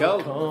to end the show.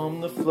 Come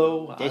the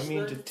flow. I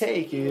mean to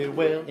take it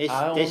well. This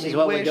I is only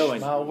what we're wish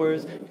doing. my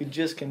words could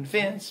just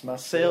convince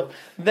myself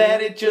that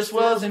it just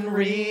wasn't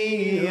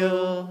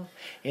real.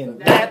 And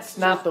that's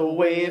not the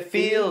way it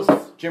feels.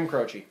 Jim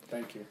Croce.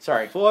 Thank you.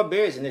 Sorry. 4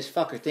 beers and this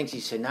fucker thinks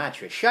he's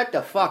Sinatra. Shut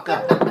the fuck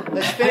up.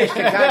 Let's finish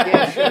the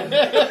goddamn show.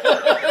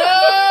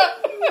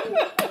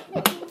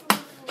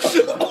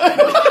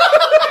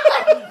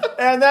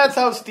 And that's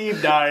how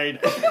Steve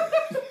died.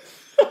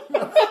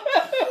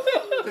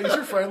 Things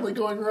are finally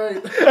going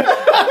right.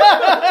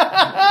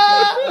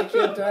 I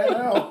can't die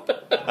now.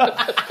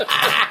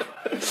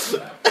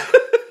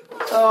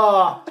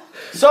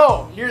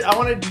 So, here I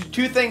want to do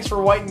 2 things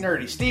for White and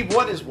Nerdy. Steve,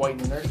 what is White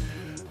and Nerdy?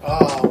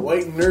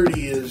 White and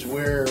Nerdy is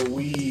where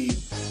we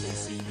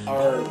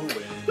are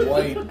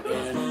white,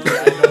 and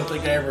I don't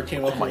think I ever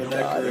came up with an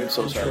accurate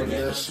intro to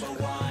this.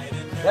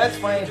 That's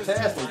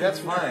fantastic. That's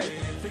fine.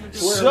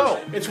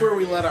 It's where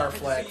we let our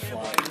flag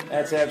fly.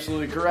 That's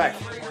absolutely correct.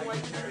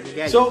 You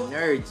guys So- are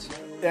nerds.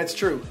 That's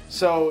true.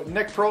 So,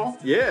 Nick Prohl,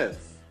 Yeah.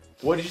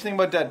 what did you think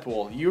about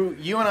Deadpool?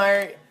 You and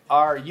I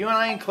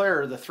and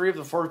Claire are the 3 of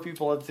the 4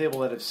 people at the table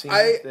that have seen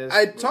this.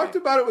 I movie. talked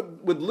about it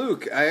with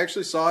Luke. I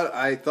actually saw it.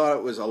 I thought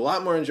it was a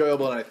lot more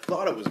enjoyable than I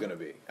thought it was going to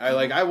be.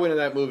 I went in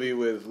that movie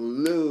with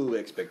low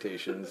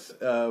expectations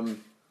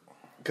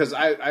because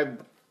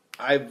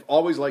I've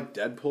always liked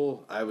Deadpool.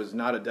 I was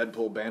not a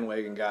Deadpool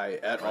bandwagon guy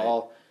at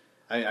all.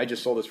 I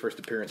just sold his first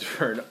appearance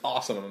for an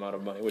awesome amount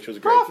of money, which was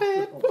great.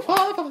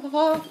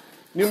 Profit.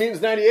 New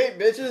Mutants 98,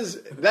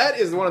 bitches. That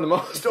is one of the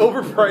most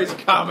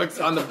overpriced comics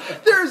on the...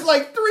 There's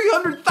like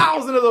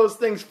 300,000 of those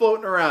things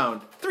floating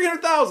around.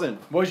 300,000.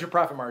 What was your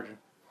profit margin?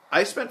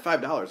 I spent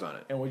 $5 on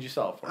it. And what'd you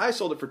sell it for? I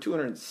sold it for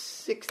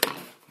 $260.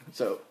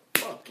 So,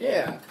 fuck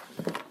yeah.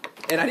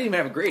 And I didn't even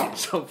have a grading,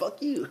 so fuck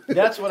you.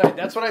 That's what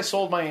I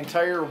sold my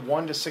entire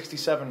 1 to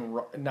 67.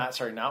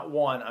 Not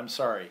 1. I'm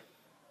sorry.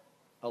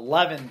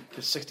 11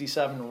 to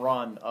 67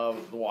 run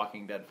of The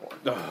Walking Dead for.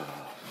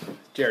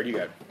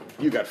 Jared,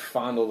 you got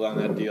fondled on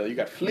that deal. You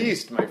got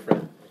fleeced, my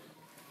friend.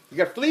 You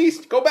got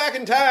fleeced. Go back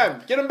in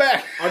time. Get him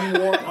back.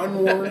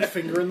 Unwarned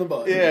finger in the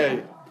butt. Yeah.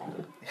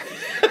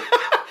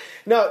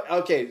 No,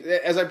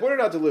 okay. As I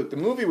pointed out to Luke, the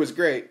movie was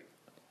great,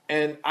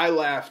 and I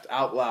laughed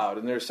out loud.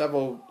 And there's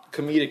several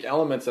comedic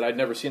elements that I'd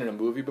never seen in a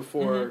movie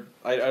before.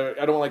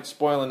 Mm-hmm. I don't like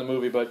spoiling the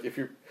movie, but if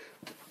you're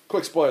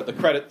quick spoiler, the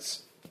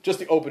credits, just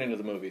the opening of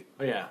the movie.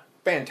 Oh, yeah.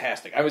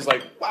 Fantastic. I was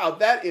like, wow,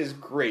 that is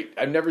great.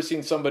 I've never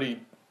seen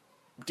somebody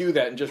do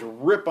that and just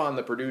rip on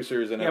the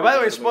producers. And by the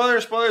way,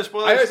 spoilers.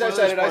 I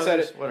said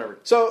it. Whatever.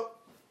 So,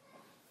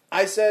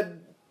 I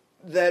said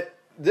that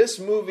this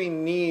movie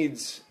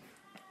needs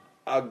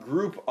a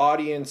group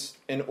audience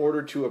in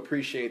order to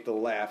appreciate the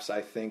laughs,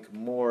 I think,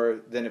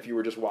 more than if you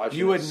were just watching it.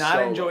 You would not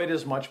solo. enjoy it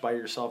as much by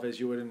yourself as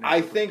you would in I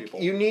think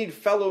you need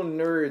fellow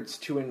nerds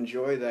to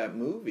enjoy that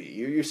movie.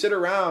 You sit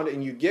around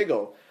and you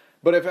giggle.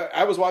 But if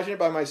I was watching it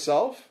by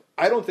myself,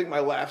 I don't think my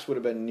laughs would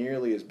have been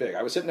nearly as big.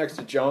 I was sitting next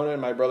to Jonah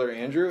and my brother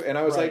Andrew, and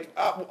I was like,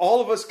 all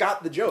of us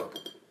got the joke.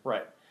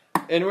 Right.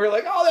 And we were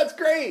like, oh, that's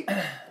great.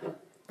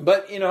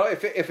 But,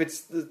 if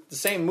it's the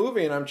same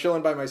movie and I'm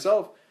chilling by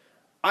myself,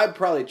 I'd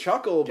probably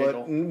chuckle,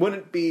 but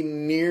wouldn't be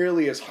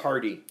nearly as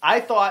hearty. I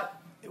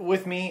thought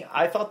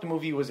the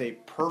movie was a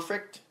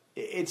perfect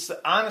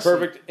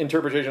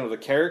interpretation of the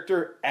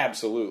character.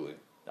 Absolutely.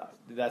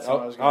 That's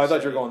what I was going to say. I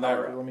thought you were going that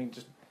route.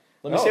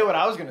 Let me say what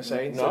I was going to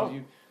say.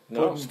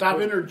 No, stop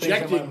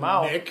interjecting,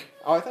 Nick.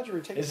 Oh, I thought you were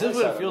taking. Is this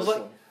what it feels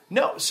like?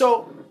 No.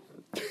 So,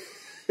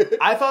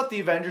 I thought the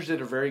Avengers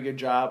did a very good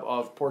job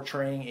of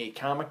portraying a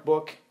comic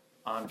book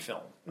on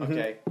film.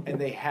 Okay, and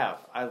they have.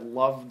 I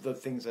love the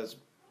things that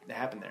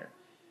happen there.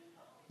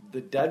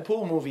 The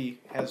Deadpool movie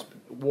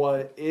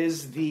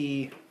is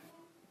the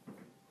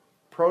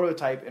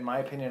prototype, in my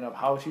opinion, of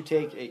how to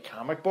take a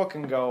comic book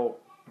and go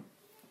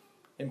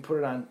and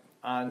put it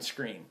on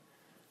screen.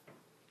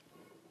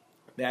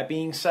 That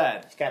being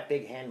said... It's got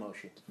big hand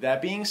motions.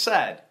 That being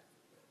said,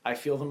 I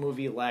feel the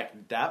movie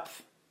lacked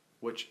depth,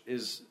 which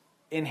is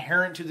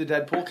inherent to the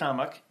Deadpool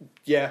comic.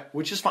 Yeah.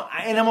 Which is fine.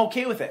 And I'm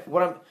okay with it.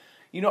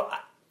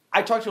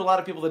 I talked to a lot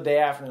of people the day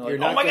after, and they're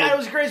like, oh my God, it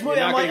was the greatest movie.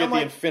 You're not going to get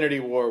the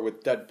Infinity War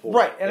with Deadpool.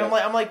 Right. And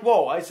I'm like,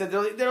 whoa. I said,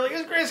 they're like,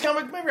 it's the greatest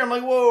comic movie. I'm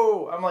like,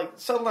 whoa. I'm like,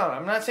 settle down.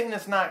 I'm not saying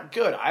it's not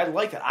good. I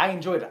liked it. I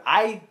enjoyed it.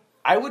 I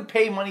would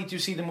pay money to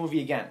see the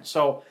movie again.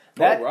 So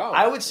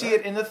I would see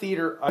it in the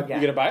theater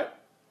again. You going to buy it?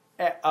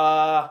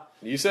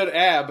 You said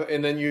ab,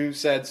 and then you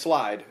said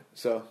slide.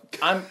 So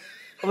let me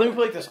put it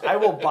like this: I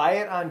will buy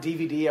it on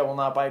DVD. I will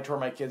not buy it to where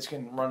my kids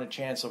can run a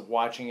chance of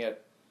watching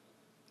it.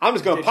 I'm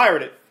just going to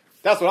pirate it.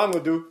 That's what I'm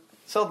going to do.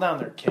 Settle down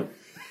there, kid.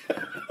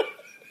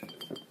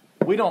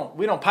 We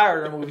don't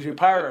pirate our movies. We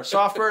pirate our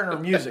software and our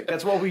music.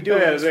 That's what we do.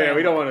 Yeah,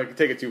 we don't want to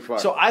take it too far.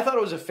 So I thought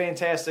it was a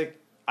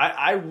fantastic.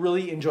 I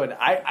really enjoyed it.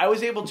 I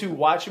was able to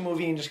watch a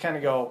movie and just kind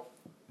of go,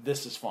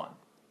 "This is fun."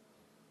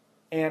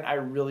 And I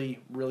really,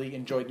 really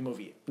enjoyed the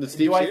movie. Did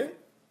Steve see it?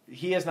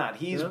 He has not.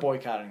 He's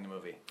boycotting the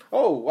movie.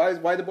 Oh,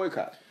 why the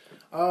boycott?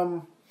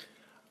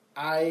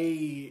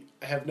 I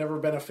have never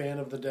been a fan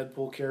of the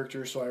Deadpool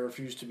character, so I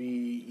refuse to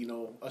be,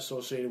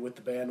 associated with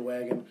the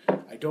bandwagon.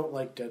 I don't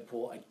like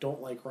Deadpool. I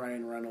don't like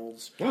Ryan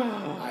Reynolds.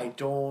 I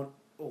don't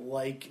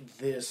like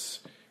this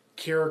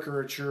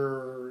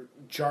caricature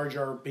Jar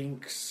Jar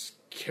Binks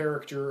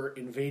character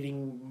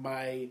invading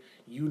my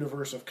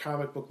universe of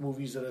comic book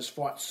movies that has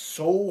fought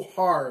so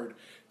hard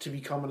to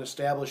become an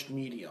established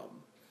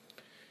medium.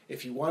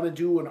 If you want to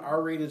do an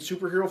R-rated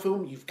superhero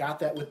film, you've got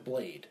that with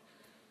Blade.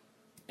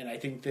 And I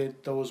think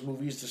that those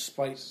movies,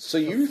 despite so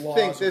you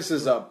think this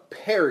is a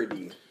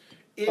parody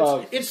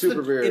of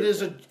superhero?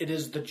 It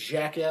is the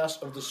Jackass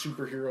of the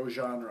superhero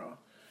genre.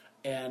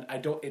 And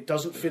it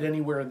doesn't fit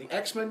anywhere in the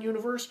X-Men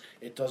universe.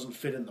 It doesn't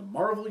fit in the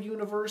Marvel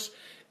universe.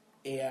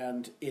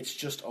 And it's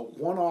just a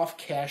one-off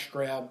cash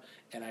grab,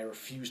 and I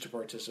refuse to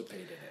participate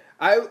in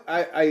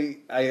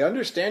it. I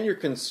understand your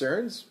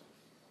concerns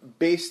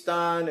based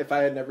on if I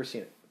had never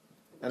seen it.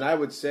 And I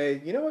would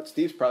say, you know what,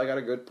 Steve's probably got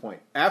a good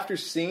point. After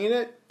seeing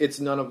it, it's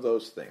none of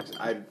those things.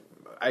 I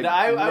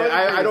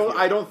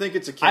don't think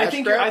it's a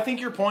cash grab. I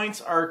think your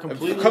points are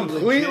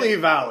completely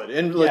valid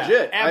and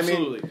legit.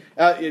 Absolutely.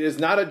 I mean, it is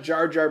not a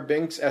Jar Jar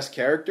Binks-esque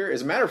character.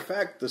 As a matter of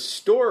fact, the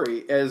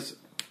story as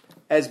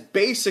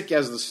basic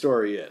as the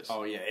story is.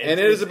 Oh, yeah. It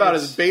is about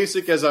as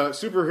basic as a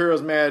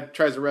superhero's mad,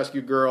 tries to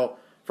rescue girl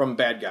from a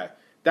bad guy.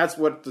 That's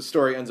what the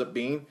story ends up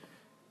being.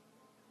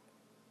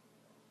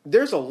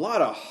 There's a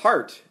lot of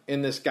heart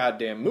in this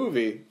goddamn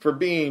movie for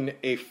being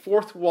a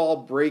fourth wall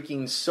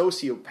breaking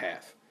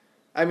sociopath.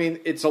 I mean,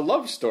 it's a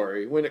love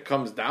story when it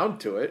comes down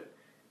to it.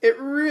 It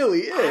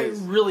really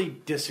is. I really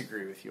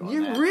disagree with you on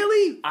You that.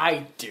 really?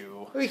 I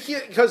do.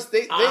 Because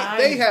they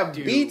have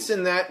do. beats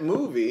in that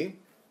movie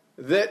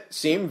that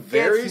seem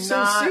very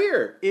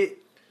sincere.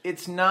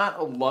 It's not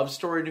a love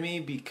story to me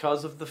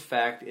because of the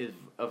fact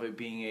of it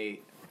being a...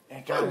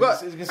 God,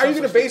 are you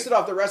going to base it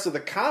off the rest of the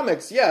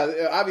comics?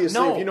 Yeah,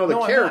 obviously, if you know the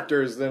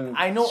characters, then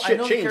I know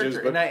changes. the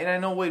character, and I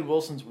know Wade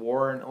Wilson's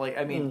war,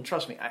 and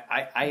trust me,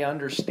 I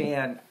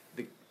understand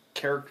the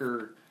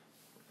character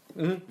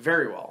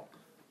very well.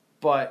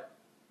 But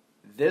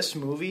this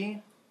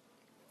movie,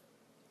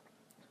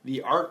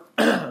 the art,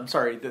 I'm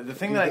sorry, the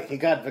thing that he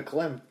got the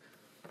Klim.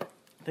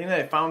 The thing that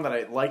I found that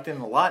I liked in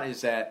a lot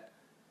is that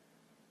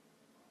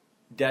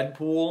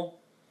Deadpool,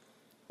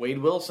 Wade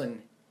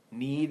Wilson,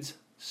 needs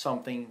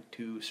something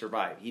to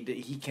survive.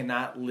 He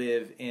cannot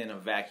live in a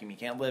vacuum. He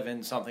can't live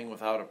in something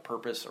without a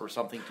purpose or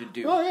something to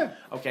do. Oh, yeah.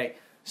 Okay,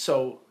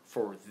 so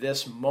for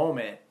this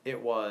moment, it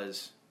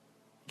was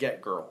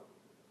get girl.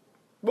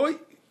 Well,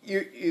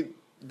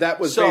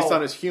 that was based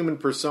on his human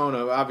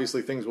persona.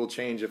 Obviously, things will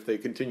change if they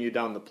continue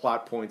down the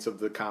plot points of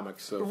the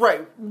comics. So.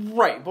 Right.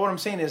 But what I'm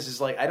saying is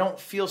like I don't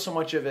feel so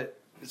much of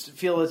it.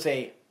 Feel it's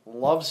a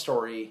love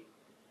story.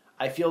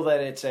 I feel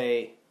that it's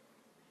a,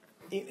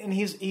 and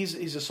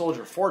he's a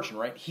soldier of fortune,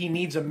 right? He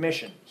needs a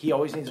mission. He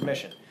always needs a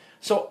mission.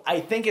 So I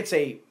think it's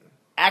a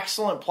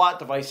excellent plot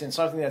device and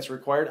something that's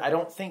required. I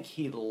don't think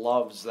he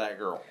loves that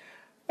girl.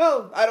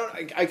 Well,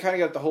 I kind of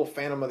got the whole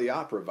Phantom of the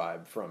Opera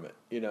vibe from it,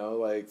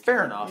 like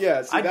fair enough.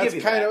 Yeah, see, that's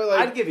kind of like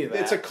I'd give you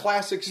that. It's a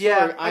classic story.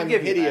 Yeah, I'm I'd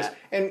give hideous, you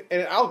that.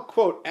 and I'll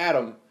quote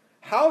Adam.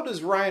 How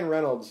does Ryan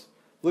Reynolds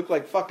look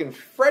like fucking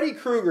Freddy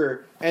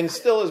Krueger and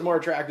still is more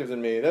attractive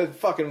than me? That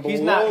fucking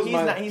blows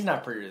He's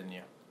not prettier than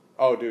you.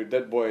 Oh, dude,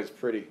 that boy is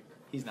pretty.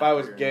 He's if not I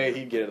was prettier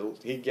gay,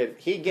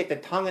 He'd get the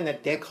tongue in the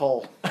dick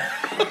hole.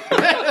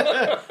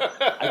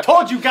 I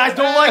told you guys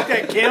don't like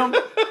that, Kim.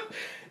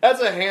 That's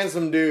a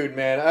handsome dude,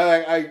 man.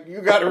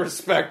 You got to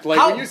respect. Like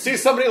when you see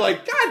somebody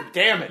like, God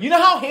damn it! You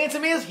know how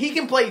handsome he is? He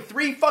can play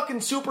 3 fucking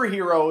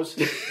superheroes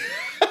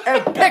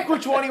and pick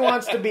which one he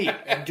wants to be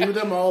and do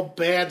them all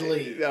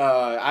badly.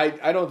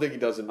 I don't think he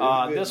doesn't.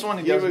 This one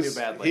he doesn't do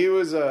badly.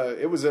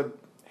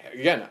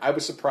 Again, I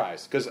was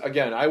surprised because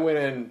again, I went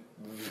in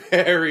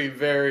very,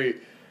 very.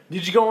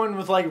 Did you go in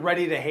with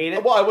ready to hate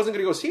it? Well, I wasn't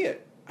going to go see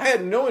it. I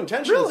had no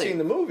intention of seeing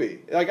the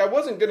movie. Like I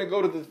wasn't going to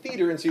go to the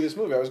theater and see this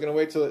movie. I was going to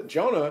wait till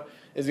Jonah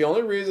is the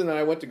only reason that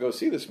I went to go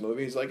see this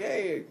movie. He's like,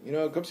 hey,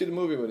 come see the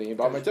movie with me. He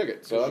bought my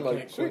ticket. So I'm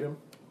like, sweet.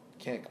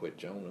 Can't quit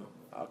Jonah.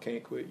 I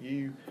can't quit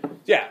you.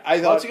 Yeah, I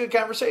thought it's a good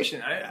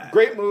conversation.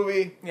 Great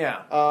movie.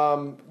 Yeah.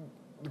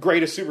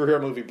 Greatest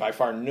superhero movie by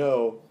far.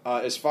 No,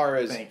 as far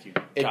as thank you.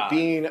 It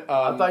being.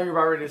 I thought you were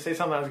about ready to say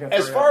something. I was going to.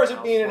 As far as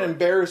it being an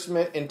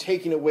embarrassment and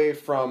taking away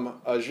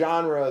from a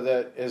genre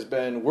that has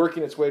been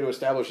working its way to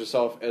establish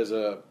itself as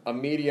a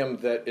medium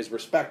that is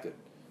respected,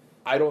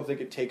 I don't think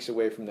it takes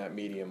away from that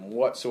medium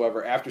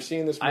whatsoever. After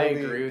seeing this movie, I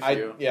agree with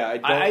you. Yeah,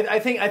 I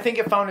think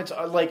it found its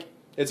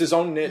it's its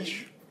own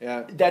niche.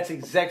 Yeah, that's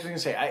exactly what I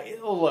was going to say.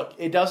 Look,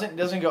 it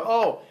doesn't go.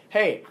 Oh,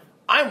 hey,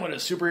 I'm what a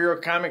superhero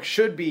comic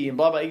should be, and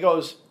blah blah. He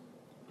goes.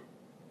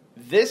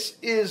 This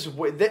is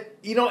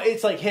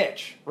it's like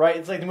Hitch, right?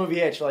 It's like the movie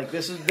Hitch. Like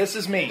this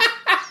is me.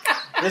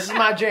 This is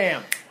my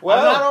jam. Well,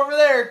 I'm not over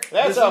there.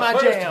 That's this is my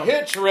first jam.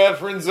 Hitch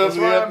reference of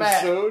the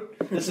episode.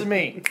 This is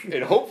me,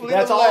 and hopefully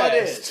that's the all last.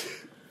 it is.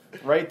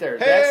 Right there.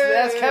 Hey,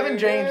 that's Kevin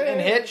James in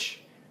Hitch.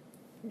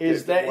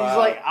 Is that he's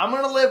like I'm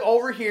gonna live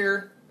over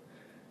here.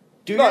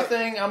 Do your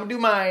thing. I'm gonna do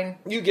mine.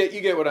 You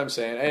get what I'm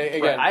saying. And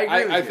again, right,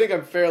 I think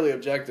I'm fairly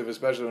objective,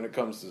 especially when it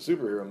comes to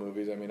superhero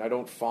movies. I mean, I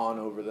don't fawn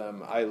over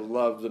them. I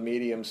love the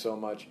medium so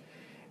much,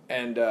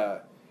 and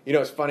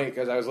it's funny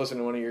because I was listening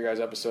to one of your guys'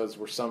 episodes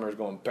where Summer's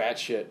going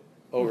batshit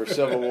over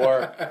Civil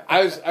War.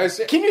 I was.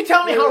 Can you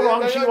tell me how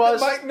wrong she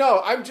was?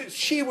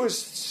 She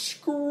was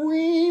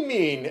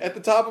screaming at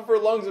the top of her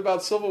lungs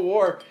about Civil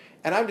War,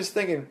 and I'm just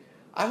thinking.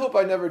 I hope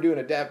I never do an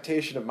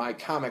adaptation of my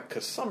comic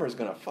because Summer's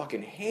going to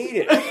fucking hate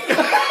it. And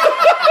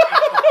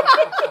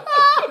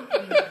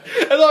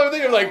so I'm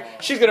thinking,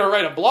 she's going to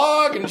write a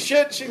blog and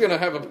shit. She's going to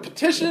have a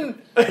petition.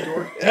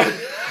 Dork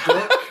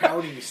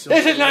County Civil War.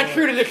 This is not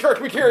true to the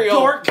Kirk material.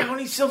 Dork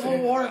County Civil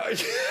War.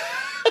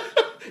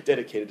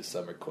 Dedicated to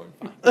Summer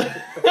Cornfine.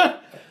 I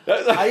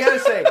got to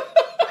say,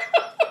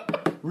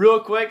 real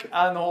quick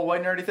on the whole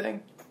white nerdy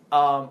thing.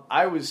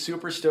 I was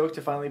super stoked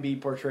to finally be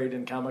portrayed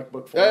in comic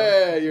book form.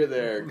 Hey, you're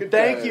there. Good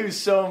Thank you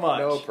so much.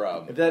 No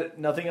problem. If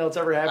nothing else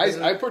ever happens.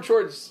 I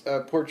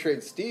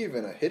portrayed Steve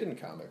in a hidden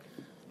comic.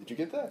 Did you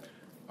get that?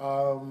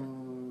 I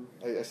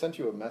sent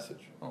you a message.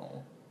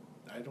 Oh,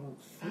 I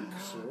don't think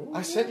so.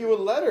 I sent you a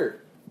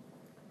letter.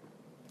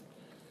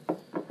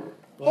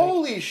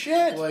 Holy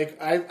shit!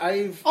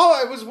 I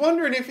was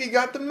wondering if he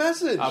got the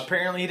message.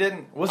 Apparently he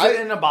didn't. Was it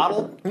in a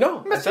bottle?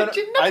 No. I sent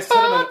him an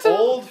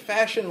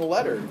old-fashioned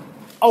letter.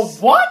 Oh,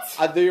 what?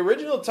 The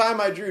original time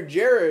I drew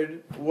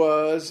Jared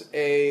was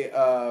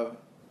a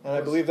And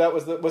I believe that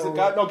was it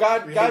God? No,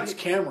 God hates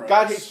cameras.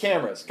 God hates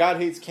cameras. God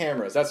hates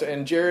cameras.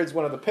 And Jared's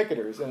one of the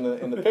picketers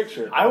in the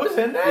picture. I was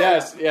in that?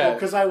 Yes, yeah.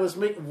 Because I was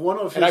making one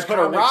of his and I put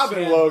a Robin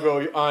stand.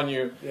 logo on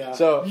you. Yeah.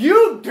 So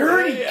You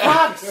dirty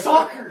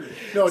cocksucker!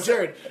 No,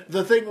 Jared.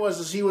 The thing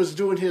was he was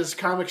doing his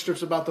comic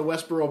strips about the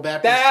Westboro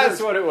Baptist That's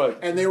Church, what it was.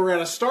 And they were at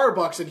a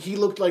Starbucks, and he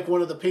looked like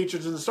one of the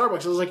patrons in the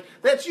Starbucks. I was like,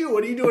 "That's you.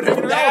 What are you doing hanging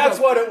around?" That's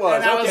what it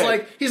was. And I was Okay.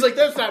 like, "He's like,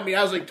 that's not me."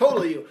 I was like,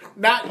 "Totally you,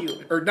 not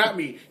you, or not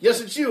me.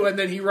 Yes, it's you." And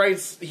then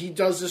he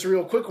does this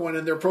real quick one,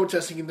 and they're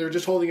protesting, and they're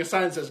just holding a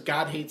sign that says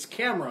 "God hates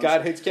cameras."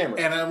 God hates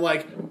cameras. And I'm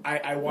like,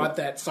 I want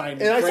that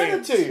sign. And I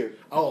sent it to you.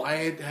 Oh,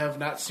 I have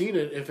not seen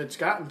it. If it's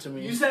gotten to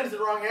me, You sent us the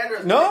wrong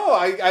address. No,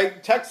 I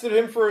texted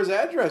him for his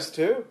address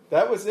too.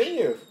 That was in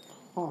you.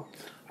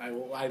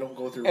 I don't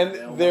go through. And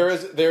mail there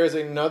much. is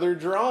another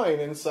drawing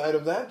inside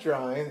of that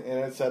drawing, and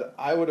it said,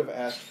 "I would have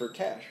asked for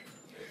cash."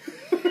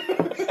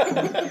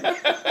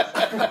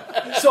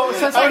 So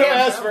since I I would have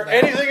am, asked for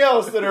anything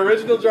else than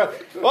original drawing.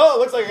 Well, it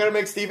looks like I got to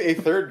make Steve a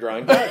third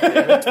drawing. God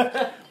damn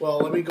it. Well,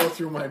 let me go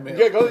through my mail.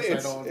 Yeah, go- 'cause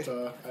it's-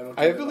 I don't.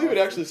 I believe it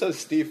actually says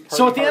Steve.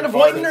 So at the end of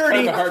White and It's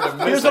kinda Nerdy, hard to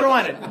miss here's what it. I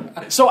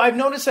wanted. So I've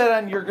noticed that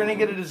on You're Gonna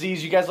Get a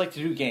Disease, you guys like to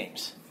do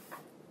games.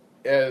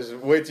 Yes,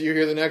 wait till you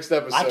hear the next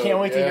episode. I can't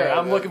wait to hear it.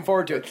 I'm that- looking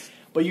forward to it.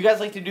 But you guys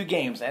like to do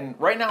games, and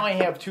right now I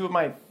have two of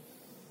my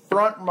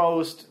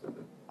frontmost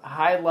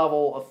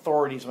high-level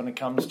authorities when it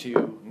comes to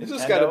Nintendo. This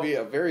has got to be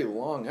a very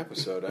long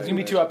episode. It's gonna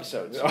be 2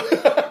 episodes.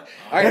 I-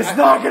 It's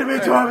not gonna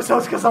be 2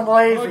 episodes because I'm Hold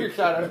your lazy.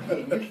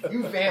 shot.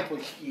 You vamp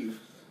with Steve.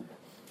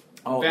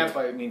 Oh, Vamp,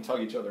 I mean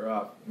tug each other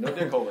off. No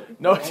dick holding.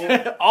 no,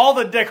 all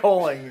the dick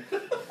holing.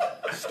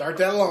 Start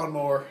that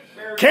lawnmower.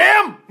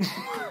 Cam.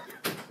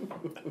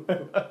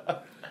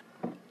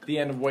 The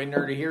end of White and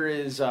Nerdy. Here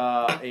is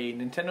a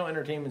Nintendo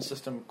Entertainment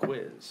System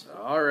quiz.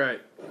 All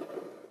right.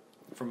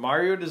 From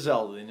Mario to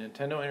Zelda, the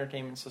Nintendo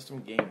Entertainment System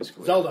games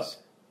quiz. Zelda.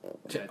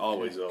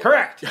 Always Zelda.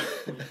 Correct.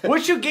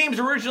 Which two games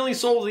originally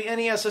sold the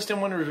NES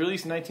system when it was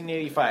released in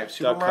 1985?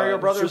 Super Duck Mario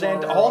Hunt. Brothers Super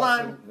and... Mario Hold Bros.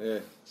 on. Yeah,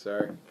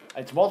 sorry.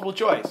 It's multiple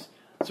choice.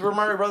 Super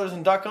Mario Brothers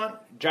and Duck Hunt,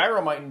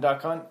 Gyromite and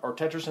Duck Hunt, or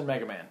Tetris and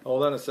Mega Man?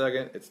 Hold on a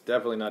second. It's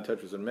definitely not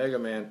Tetris and Mega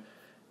Man.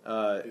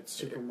 It's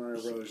Super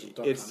Mario Brothers and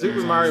Duck It's Hunt.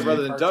 Super Mario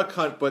Brothers and cartridge. Duck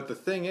Hunt, but the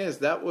thing is,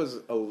 that was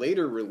a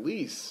later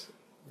release.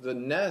 The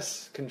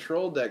NES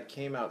control deck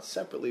came out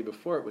separately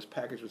before it was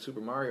packaged with Super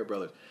Mario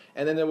Brothers.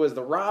 And then there was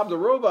the Rob the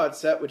Robot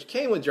set, which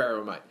came with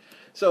Gyromite.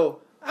 So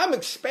I'm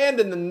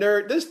expanding the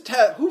nerd.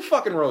 Who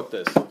fucking wrote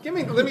this? Let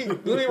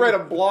me write a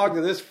blog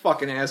to this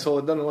fucking asshole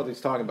that doesn't know what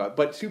he's talking about.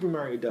 But Super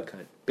Mario Duck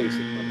Hunt,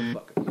 basic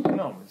motherfucker.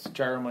 No, it's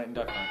Gyromite and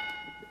Duck Hunt.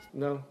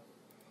 No,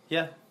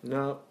 Yeah.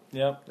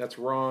 Yep. that's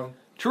wrong.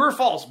 True or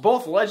false?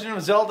 Both Legend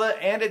of Zelda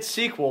and its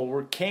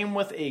sequel came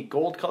with a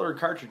gold-colored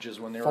cartridges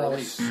when they were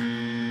False. released.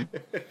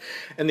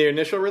 And the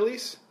initial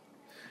release?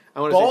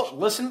 I want Both,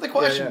 listen to the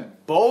question. Yeah.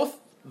 Both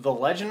The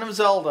Legend of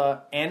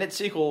Zelda and its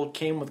sequel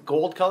came with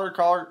gold-colored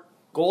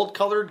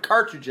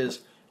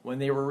cartridges when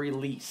they were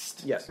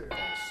released. Yes.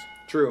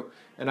 True.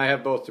 And I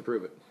have both to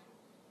prove it.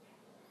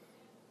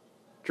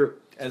 True.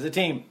 As a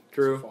team.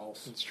 True.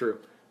 False. It's true.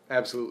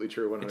 Absolutely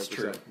true. 100%. It's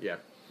true. Yeah.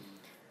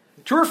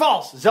 True or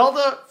false?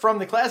 Zelda from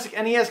the classic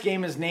NES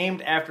game is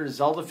named after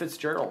Zelda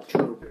Fitzgerald.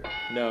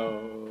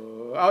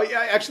 No. Oh,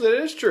 yeah. Actually,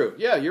 that is true.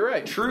 Yeah, you're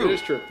right. True. It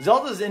is true.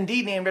 Zelda is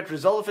indeed named after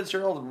Zelda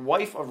Fitzgerald,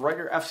 wife of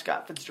writer F.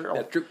 Scott Fitzgerald.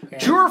 That's true.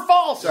 True or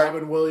false?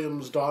 Robin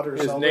Williams' daughter.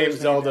 His Zelda name's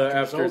is named Zelda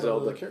after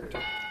Zelda. the character.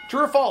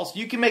 True or false?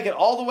 You can make it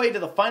all the way to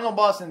the final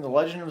boss in The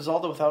Legend of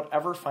Zelda without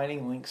ever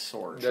finding Link's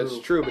sword. That's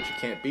true, but you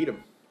can't beat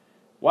him.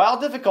 While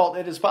difficult,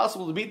 it is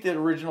possible to beat the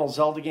original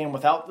Zelda game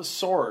without the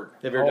sword.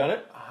 Have you ever done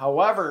it?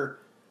 However,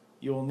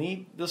 you will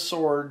need the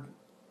sword.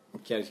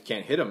 You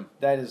can't hit him.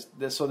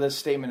 So this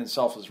statement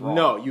itself is wrong.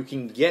 No, you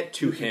can get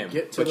to him,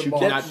 get to but the you boss.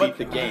 cannot beat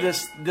the game.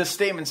 This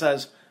statement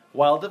says,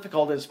 while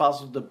difficult, it is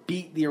possible to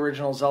beat the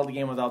original Zelda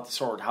game without the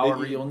sword.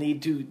 However, you'll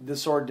need the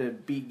sword to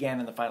beat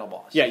Ganon in the final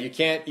boss. Yeah, you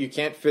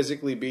can't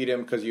physically beat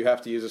him because you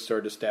have to use a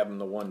sword to stab him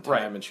the one time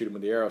Right. and shoot him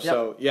with the arrow. Yep.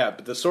 So yeah,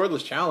 but the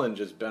swordless challenge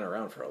has been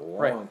around for a long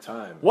Right.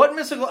 time. What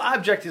mystical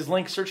object is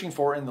Link searching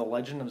for in The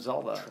Legend of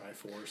Zelda?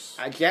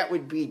 Triforce. That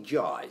would be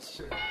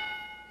Jaws.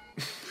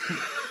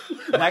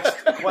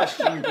 Next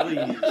question,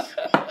 please.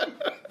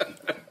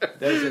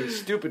 That is a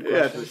stupid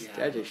question.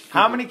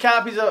 How many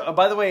copies of...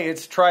 by the way,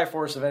 it's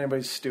Triforce if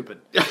anybody's stupid.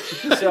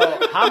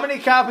 So, how many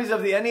copies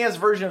of the NES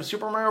version of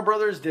Super Mario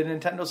Brothers did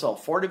Nintendo sell?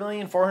 40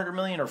 million, 400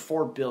 million, or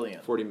 4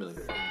 billion? 40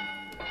 million.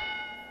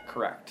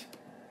 Correct.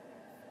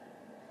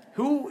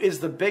 Who is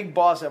the big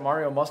boss that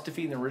Mario must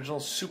defeat in the original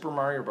Super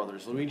Mario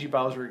Brothers? Luigi,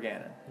 Bowser, or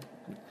Ganon?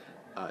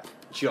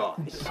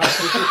 Jaws.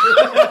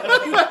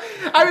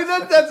 I mean,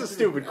 that's a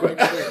stupid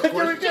question.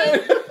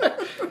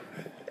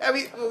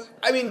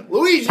 I mean,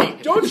 Luigi,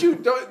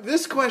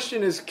 this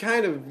question is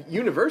kind of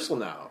universal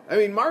now. I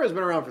mean, Mario's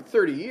been around for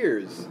 30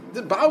 years.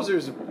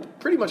 Bowser's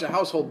pretty much a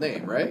household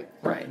name, right?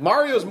 Right.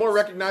 Mario's more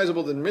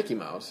recognizable than Mickey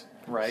Mouse.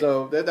 Right.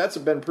 So that's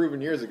been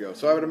proven years ago.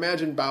 So I would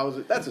imagine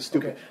Bowser. That's a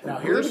stupid. Okay, now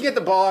Here's here's get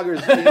the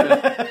boggers.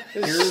 Stupid.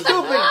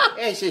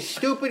 It's a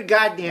stupid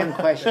goddamn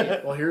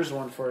question. well, here's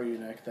one for you,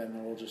 Nick.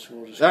 Then we'll just.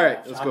 All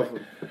right, let's go for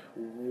it.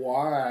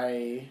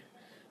 Why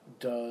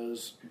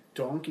does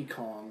Donkey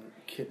Kong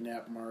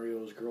kidnap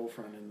Mario's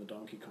girlfriend in the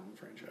Donkey Kong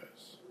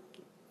franchise?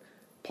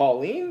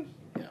 Pauline?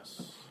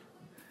 Yes.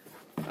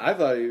 I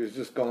thought he was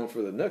just going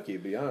for the nookie, to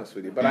be honest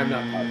with you, but I'm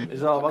not positive.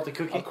 Is it all about the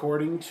cookie?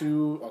 According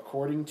to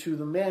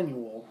the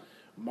manual,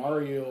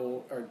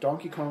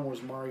 Donkey Kong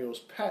was Mario's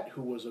pet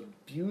who was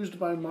abused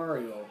by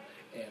Mario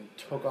and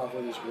took off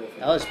with his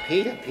girlfriend. Those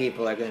PETA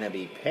people are going to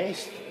be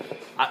pissed.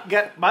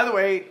 By the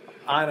way,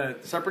 on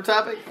a separate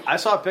topic, I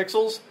saw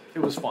Pixels. It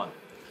was fun.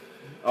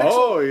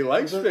 Oh, he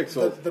likes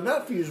Pixels. The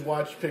nephews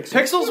watched Pixels.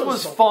 Pixels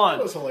was fun.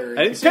 It was hilarious.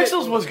 I didn't see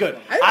Pixels was good.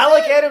 I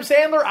like Adam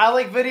Sandler. I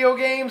like video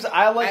games.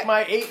 I like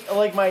my 8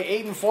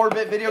 and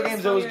 4-bit video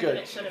games. It was good.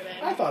 It should have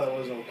been. I thought it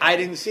was okay. I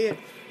didn't see it.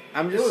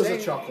 I'm It just was saying.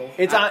 a chuckle.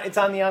 It's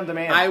on the on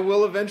demand. I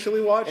will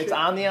eventually watch it. It's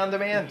on the on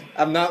demand.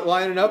 I'm not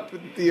lining up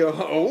with the,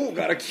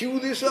 gotta cue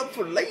this up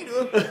for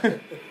later.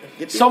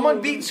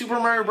 Someone beat Super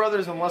Mario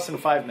Brothers in less than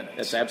 5 minutes.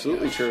 That's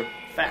absolutely true.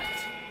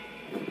 Fact.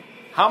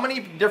 How many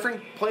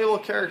different playable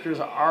characters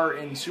are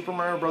in Super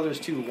Mario Brothers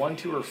 2? 1,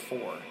 2, or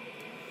 4?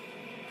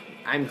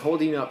 I'm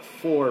holding up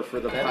 4 for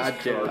the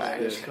podcast.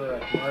 That is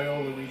correct.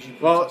 Mario, Luigi.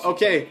 Well, Princess,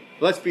 okay,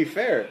 let's be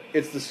fair.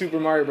 It's the Super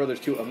Mario Brothers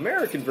 2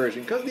 American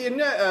version, because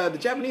the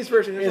Japanese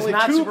version is only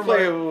not 2 Super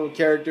Mario. playable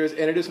characters,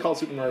 and it is called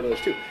Super Mario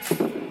Brothers 2.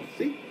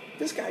 See?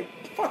 This guy,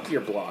 fuck your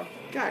blog.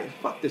 Guys,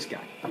 fuck this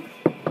guy.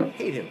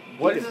 Hate him.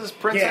 What is this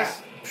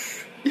princess?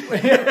 You're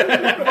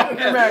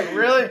back,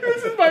 really?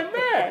 This is my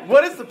man.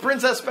 What is the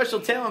princess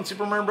special talent in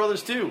Super Mario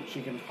Brothers 2?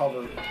 She can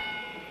hover.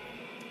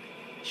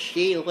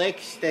 She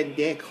licks the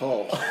dick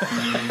hole.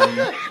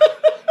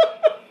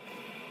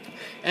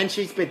 And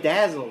she's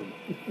bedazzled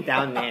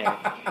down there.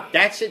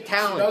 That's her She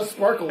talent. does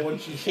sparkle when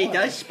she She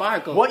does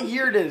sparkle. What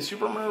year did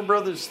Super Mario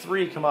Brothers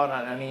 3 come out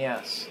on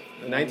NES?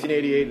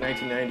 1988,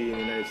 1990 in the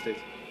United States.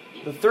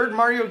 The third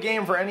Mario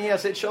game for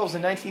NES hit shelves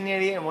in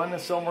 1988 and won to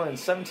sell more than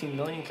 17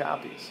 million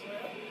copies.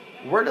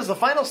 Where does the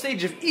final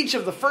stage of each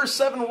of the first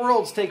 7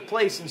 worlds take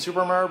place in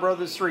Super Mario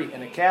Brothers 3?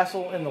 In a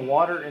castle, in the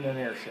water, in an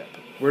airship.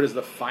 Where does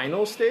the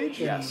final stage?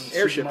 Yes.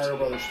 Airships. Mario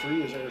Brothers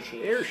 3 is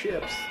airships.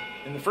 Airships.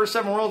 In the first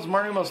 7 worlds,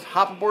 Mario must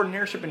hop aboard an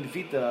airship and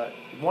defeat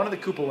one of the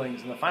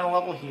Koopalings. In the final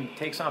level, he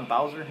takes on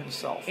Bowser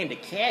himself. In the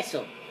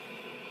castle.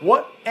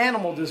 What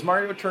animal does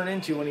Mario turn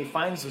into when he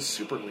finds the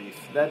Super Leaf?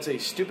 That's a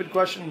stupid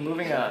question.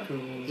 Moving on.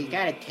 He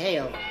got a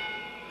tail.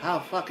 How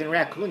fucking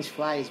raccoons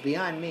fly is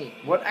beyond me.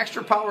 What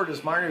extra power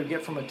does Mario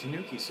get from a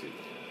Tanuki suit?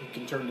 He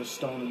can turn to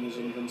stone and is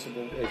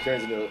invincible. It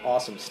turns into an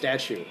awesome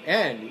statue.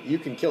 And you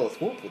can kill a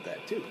thwomp with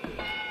that, too.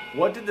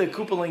 What did the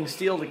Koopalings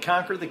steal to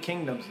conquer the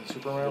kingdoms in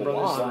Super Mario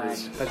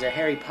Brothers 3? Because they're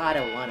Harry Potter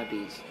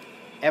wannabes.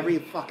 Every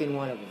fucking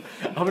one of them.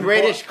 I'm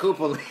British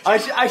Koopalings. I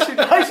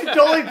should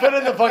totally put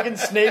in the fucking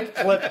Snape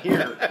clip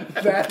here.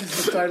 That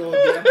is the title of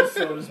the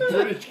episode, is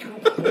British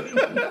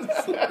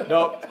Koopa.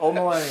 Nope, old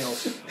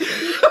millennials.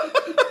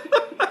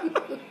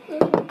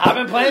 I've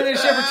been playing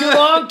this shit for too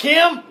long,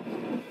 Kim.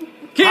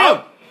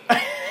 Tell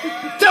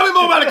me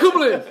more about the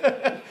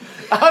Koopalings!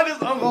 How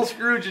does Uncle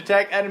Scrooge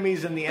attack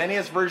enemies in the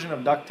NES version of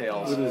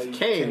DuckTales? With his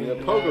cane, the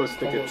pogo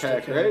stick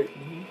attack, right?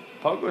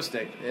 Pogo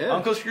stick. Yeah.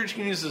 Uncle Scrooge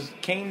can use his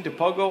cane to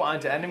pogo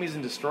onto enemies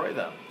and destroy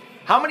them.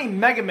 How many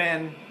Mega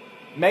Man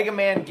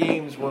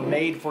games were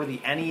made for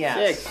the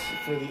NES? 6.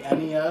 For the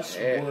NES,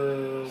 Yeah.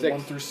 were 6.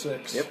 1 through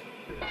 6. Yep.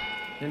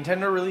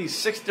 Nintendo released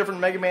 6 different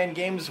Mega Man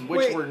games, which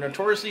Wait. were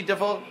notoriously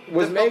difficult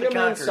Was to Mega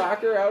Man conquer.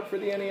 Soccer out for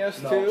the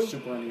NES, No, too?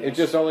 Super NES. It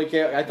just only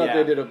came... I thought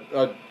Yeah. they did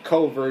a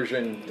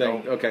co-version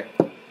thing. No. Okay.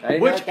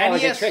 Which That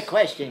was a NES trick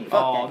question. Fuck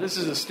Oh, that. this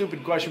is a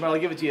stupid question, but I'll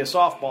give it to you.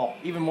 Softball.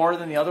 Even more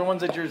than the other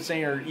ones that you're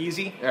saying are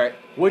easy. All right.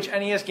 Which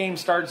NES game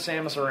starred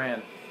Samus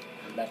Aran?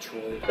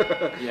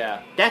 Metroid.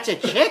 Yeah. That's a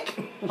chick?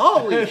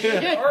 Holy shit.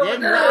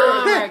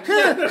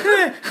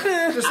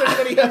 Does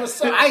anybody have a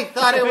son? I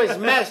thought it was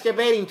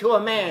masturbating to a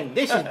man.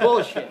 This is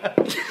bullshit.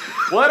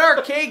 What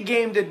arcade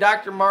game did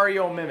Dr.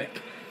 Mario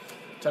mimic?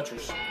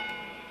 Tetris.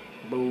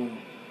 Boom.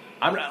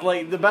 I'm not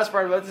like the best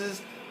part about this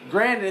is,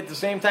 granted, at the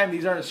same time,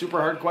 these aren't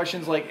super hard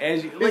questions. Like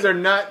as you, These like, are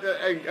not...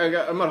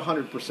 I'm at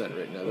 100%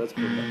 right now. That's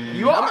pretty bad.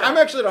 you are. I'm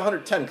actually at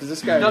 110 because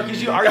this guy... no,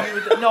 because you argued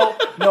with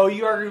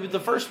you argued with the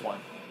first one.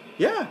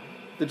 Yeah.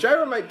 The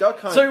Gyromite Duck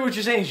Hunt. So what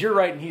you're saying is you're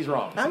right and he's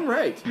wrong. I'm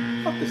right.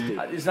 Fuck this dude.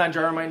 It's not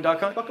Gyromite and Duck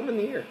Hunt. Fuck him in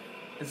the ear.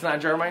 It's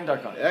not Gyromite and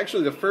Duck Hunt.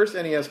 Actually, the first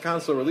NES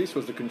console release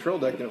was the control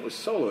deck, and it was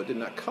solo. It did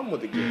not come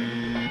with the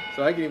game.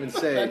 So I can even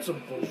say... That's a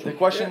bullshit. The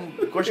question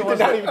it was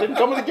didn't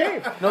come with the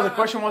game. no. The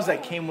question was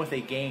that came with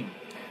a game.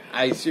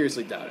 I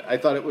seriously doubt it. I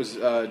thought it was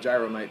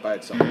Gyromite by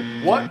itself.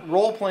 What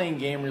role-playing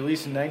game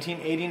released in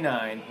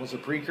 1989 was a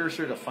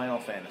precursor to Final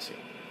Fantasy?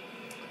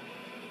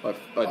 A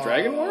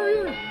Dragon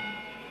Warrior?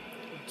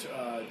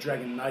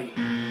 Dragon Knight.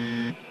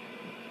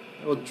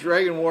 Well,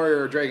 Dragon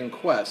Warrior or Dragon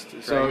Quest.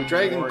 So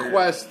Dragon Warrior.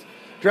 Quest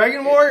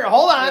Dragon Warrior,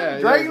 hold on. Yeah,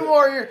 Dragon yeah.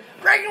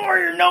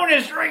 Warrior, known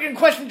as Dragon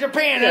Quest in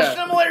Japan, has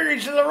Yeah.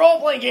 similarities to the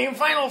role-playing game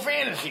Final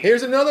Fantasy.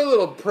 Here's another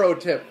little pro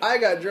tip. I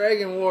got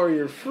Dragon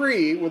Warrior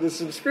free with a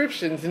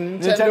subscription to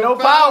Nintendo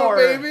Power.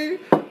 baby.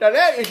 Now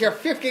that is your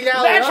 $50.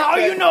 That's how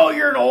you know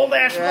you're an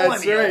old-ass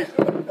That's millennial.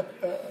 right.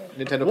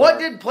 Nintendo What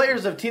Power. did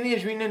players of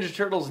Teenage Mutant Ninja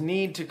Turtles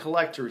need to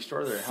collect to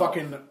restore their health?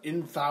 Fucking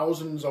in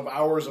thousands of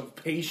hours of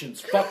patience.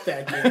 Fuck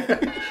that game.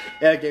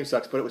 Yeah, that game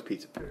sucks, but it was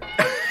pizza.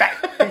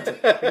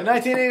 The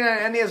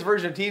 1989 NES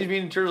version of Teenage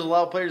Mutant Ninja Turtles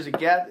allowed players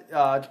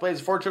to play as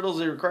 4 turtles.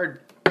 They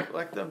required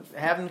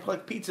having to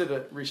collect pizza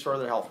to restore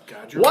their health.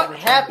 God, What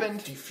happened?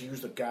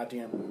 Defuse the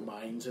goddamn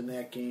mines in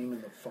that game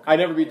and the fucking. I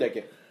never beat that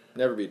game.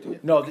 Never beat the game.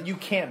 No, you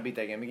can't beat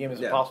that game. The game is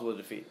Yeah. impossible to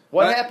defeat.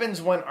 What What?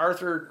 happens when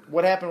Arthur?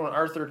 What happened when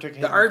Arthur took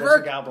his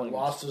aardvark? goblin?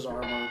 Lost his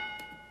armor.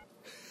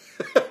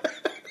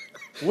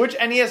 Which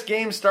NES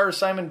game stars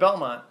Simon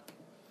Belmont?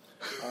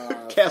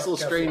 Castle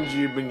Strange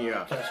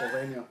Ubania.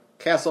 Castlevania.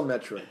 Castle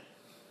Metroid.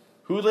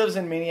 Who lives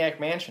in Maniac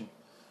Mansion?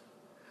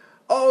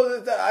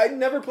 Oh, I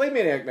never played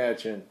Maniac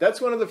Mansion.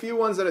 That's one of the few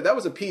ones that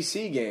was a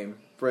PC game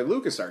for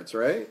LucasArts,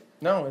 right?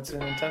 No, it's a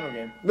Nintendo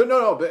game. But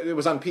no, but it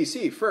was on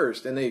PC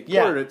first, and they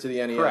ported it to the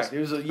NES. Correct. It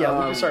was a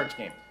LucasArts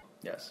game.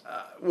 Yes.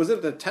 Was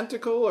it the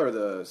Tentacle or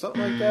the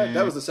something like that?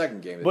 That was the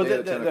second game. But Day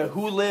of the Tentacle.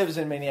 Who lives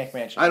in Maniac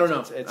Mansion? I don't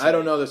know. It's I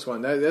don't know this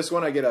one. This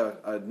one I get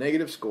a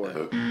negative score.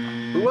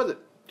 Who was it?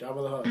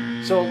 Jabba the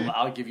Hutt. So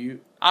I'll give you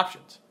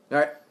options. All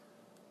right.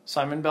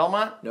 Simon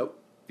Belmont, Nope.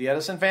 the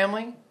Edison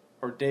family,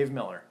 or Dave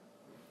Miller?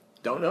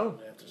 Don't know.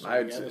 I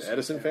have to say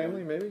Edison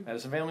family, maybe?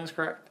 Edison family is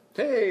correct.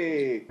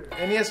 Hey!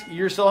 NES,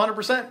 you're still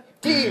 100%.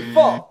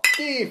 Default!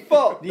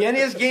 Default! The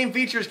NES game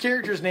features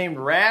characters named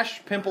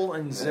Rash, Pimple,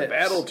 and Zitz.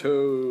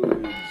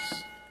 Battletoads.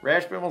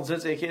 Rash, Pimple, and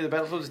Zitz, a.k.a. the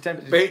Battletoads,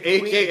 attempted to defeat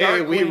AKA,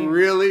 Dark we Queen.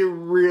 really,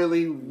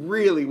 really,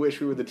 really wish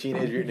we were the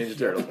Teenage Mutant Ninja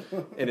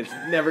Turtles. And it's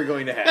never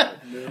going to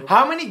happen.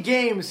 How many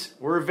games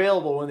were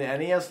available when the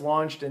NES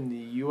launched in the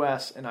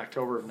U.S. in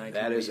October of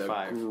That is a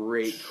 1985?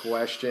 great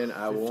question.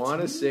 I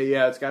want to say,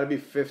 yeah, it's got to be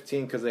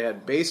 15 because they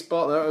had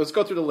baseball. Let's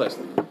go through the list.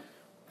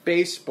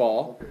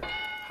 Baseball,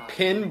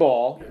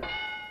 pinball,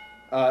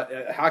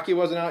 hockey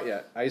wasn't out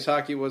yet. Ice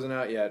hockey wasn't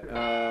out yet.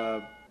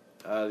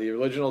 The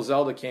original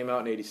Zelda came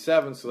out in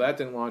 '87, so that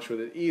didn't launch with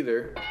it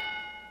either.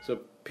 So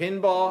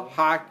pinball,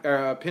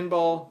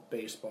 pinball,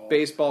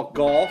 baseball,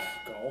 golf,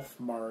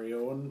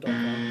 Mario and Duck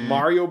Hunt.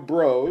 Mario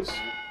Bros,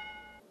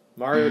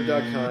 Mario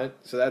Duck Hunt.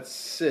 So that's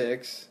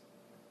 6.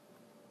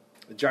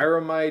 The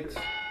Gyromite.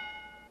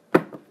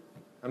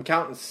 I'm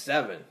counting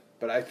 7,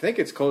 but I think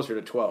it's closer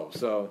to 12.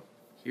 So,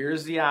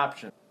 Here's the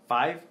option.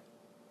 5,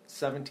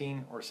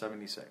 17, or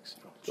 76.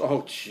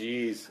 oh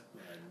jeez.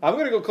 I'm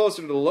going to go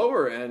closer to the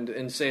lower end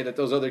and say that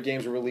those other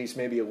games were released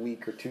maybe a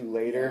week or 2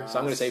 later. So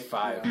I'm going to say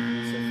 5.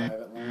 Yeah, say 5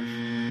 at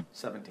launch.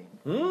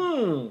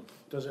 17.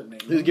 Does it name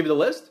Did it give you the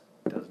list?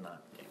 Does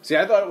not. See,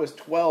 I thought it was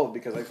 12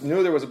 because I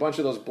knew there was a bunch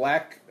of those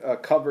black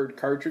covered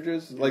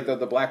cartridges, like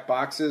the black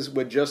boxes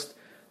with just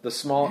the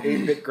small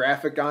 8-bit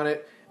graphic on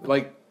it.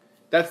 Like,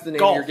 that's the name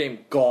Golf. of your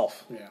game,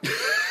 Golf. Yeah.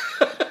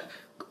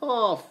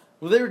 Golf.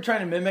 Well, they were trying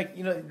to mimic,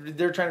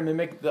 they're trying to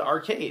mimic the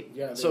arcade.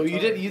 Yeah, so they were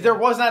trying- there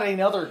was not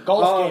another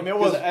golf game. It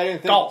was I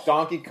didn't think golf.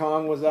 Donkey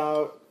Kong was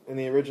out in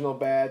the original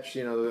batch.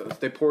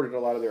 They ported a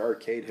lot of their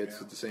arcade hits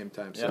at the same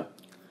time. So. Yeah.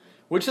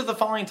 Which of the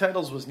following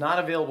titles was not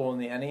available when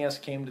the NES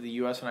came to the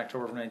U.S. in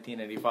October of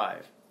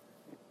 1985?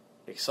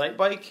 Excite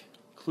Bike,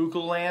 Clue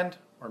Land,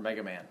 or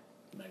Mega Man?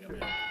 Mega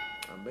Man.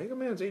 Mega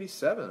Man's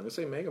 87. I'm going to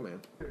say Mega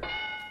Man.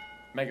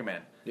 Mega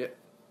Man. Yeah.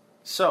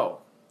 So,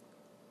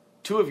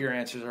 2 of your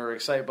answers are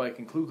Excite Bike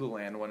and Clue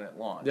Land when it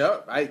launched. Yeah,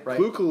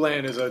 Clue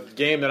Land is a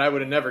game that I would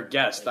have never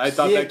guessed. I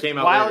thought that came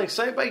out While later.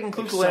 Excite Bike and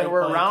Clue Land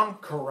were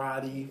around,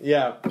 Karate.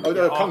 Yeah. Oh,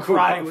 no, Kung Fu.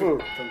 karate Kung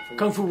Fu.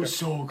 Kung Fu was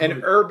so good.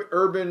 And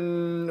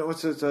Urban,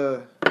 what's it?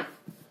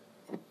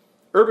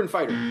 Urban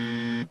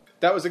Fighter.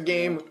 That was a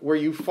game where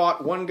you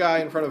fought one guy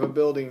in front of a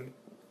building,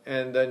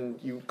 and then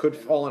you could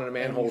fall in a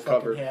manhole You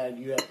cover. had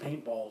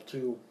paintball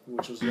too,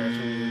 which was the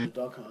alternative to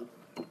Duck Hunt.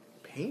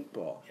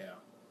 Paintball. Yeah.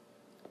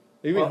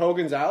 You mean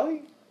Hogan's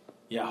Alley?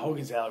 Yeah,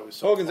 Hogan's Alley was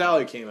so Hogan's fun.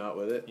 Alley came out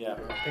with it. Yeah.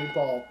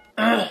 Paintball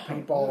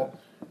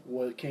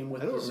came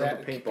with I don't the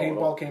remember paintball at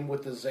all. paintball came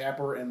with the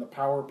zapper and the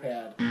power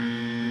pad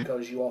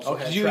because you also Oh, had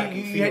because you track and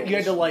had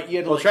to fields.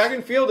 like Track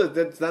and Field,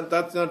 that's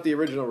not the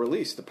original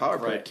release. The Power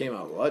Pad Right. came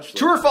out much later.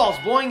 True or false?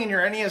 Blowing in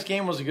your NES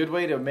game was a good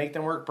way to make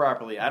them work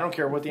properly. I don't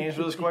care what the answer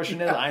to this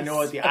question is. I know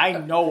what the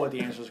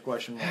answer to this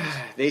question was.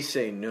 They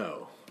say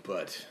no,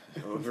 but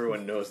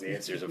everyone knows the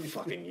answer is a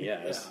fucking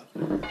yes.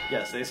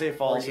 Yes, they say Or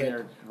false you and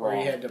had, they're or you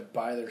wrong. had to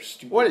buy their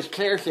stupid. What does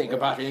Claire think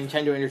about the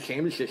Nintendo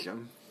Entertainment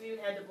System? We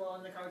had to blow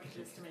in the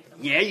cartridges to make them.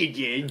 Yeah, you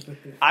did.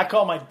 I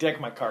call my dick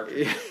my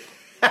cartridge.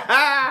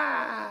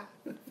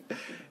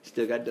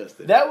 Still got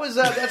dusted.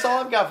 That's all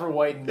I've got for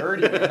white and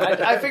nerdy.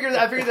 Man. I figured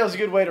that was a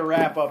good way to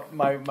wrap up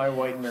my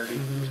white and nerdy.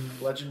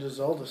 Legend of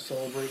Zelda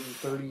celebrating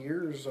 30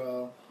 years.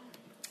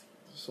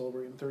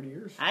 Celebrating 30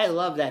 years. I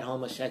love that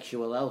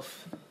homosexual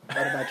elf. What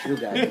about you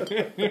guys?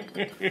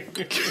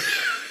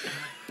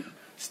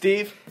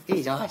 Steve,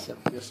 He's awesome.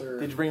 Yes, sir.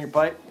 did you bring your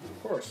pipe?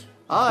 Of course.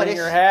 Oh, Bring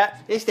your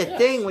hat? This the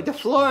thing with the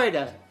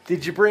Florida.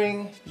 Did you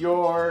bring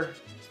your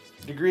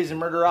degrees in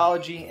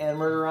murderology and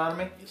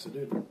murderonomy? Yes, I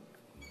did.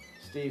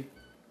 Steve,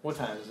 what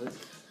time is it?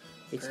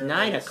 It's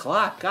 9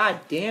 o'clock. God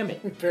damn it.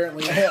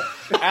 Apparently,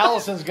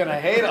 Allison's gonna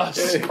hate us.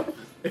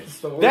 it's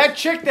the worst. That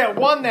chick that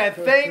won that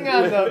thing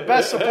on the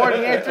best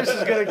supporting actress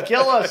is gonna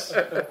kill us.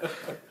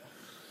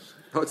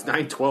 Oh, it's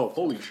 9:12.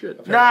 Holy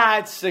shit. Nah,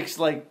 it's 6,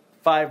 like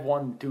 5,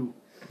 1, 2.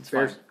 It's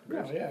Fair. fine.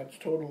 Yeah, it's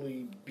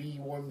totally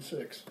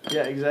B16.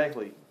 Yeah,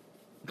 exactly.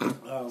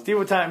 Steve,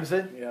 what time is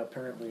it? Yeah,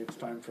 apparently it's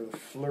time for the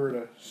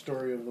Florida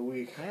story of the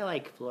week. I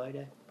like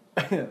Florida.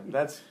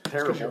 That's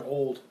Because you're terrible.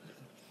 old.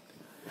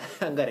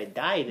 I'm gonna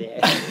die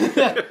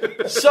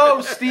there.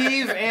 So,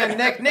 Steve and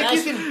Nick,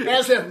 you can.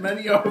 As have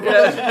many of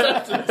us.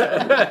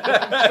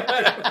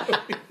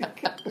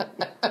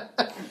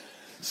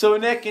 So,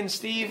 Nick and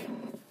Steve,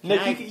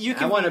 Nick, you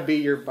can. I want to be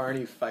your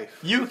Barney Fife.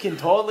 You can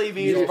totally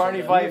be the Barney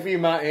You Fife, be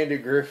my Andy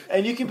Griff.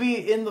 and you can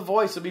be in the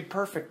voice. It'll be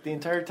perfect the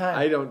entire time.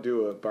 I don't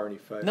do a Barney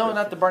Fife. No,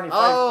 not the Barney Fife.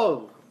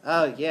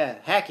 Oh yeah,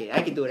 Hackett.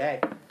 I can do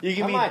that. You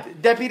can Come be on.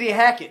 Deputy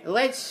Hackett.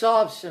 Let's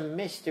solve some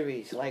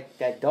mysteries, like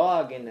that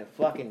dog and the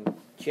fucking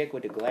chick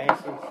with the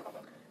glasses.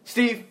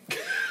 Steve.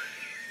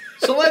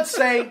 So let's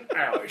say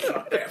I always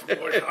thought that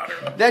was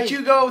hotter. that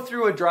you go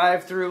through a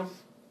drive-through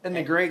in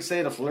the great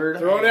state of Florida.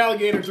 Throw an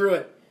alligator through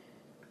it.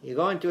 You're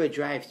going through a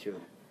drive-through.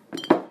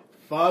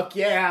 Fuck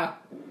yeah.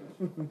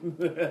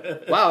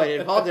 Wow, it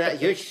involved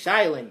you're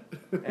silent,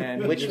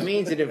 And which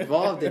means it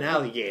involved an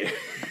alligator.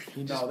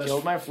 he just No, this-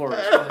 killed my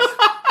Florida.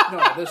 No,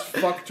 this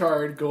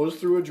fucktard goes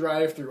through a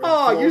drive-through. And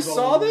Oh, you throws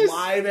saw a this?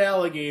 live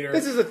alligator.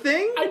 This is a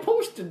thing? I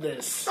posted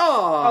this.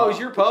 Oh, Oh. is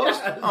your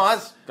post? Yes. Oh,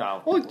 that's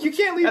oh. Well, you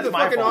can't leave That's the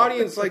my fucking fault.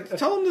 audience, like,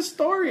 tell them the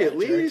story at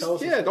Jared, least. tell us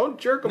the Yeah, story. don't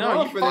jerk them No,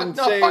 off you and fuck,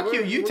 then no, say... fuck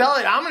you. You tell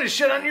it. I'm going to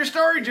shit on your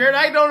story, Jared.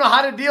 I don't know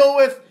how to deal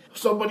with.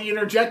 Somebody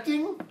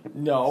interjecting?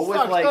 No, with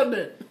Sucks, like. doesn't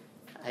it?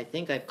 I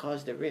think I've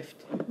caused a rift.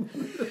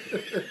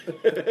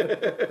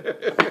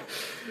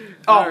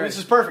 Oh, this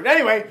is perfect.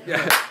 Anyway.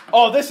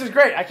 Oh, this is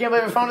great. I can't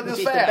believe I found it this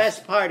See, the fast.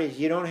 best part is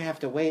you don't have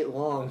to wait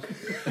long.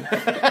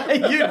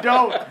 You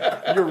don't.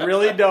 You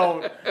really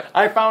don't.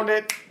 I found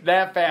it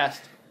that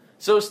fast.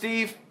 So,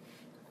 Steve,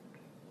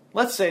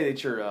 let's say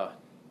that you're a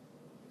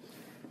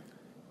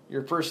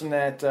person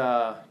that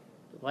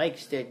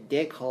Likes the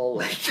dick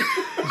hole.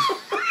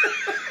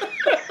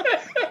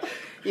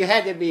 You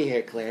had to be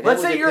here, Claire. That let's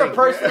was say a you're a thing.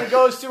 person that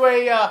goes to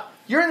a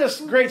you're in this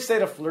great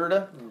state of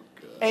Florida,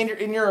 and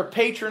you're a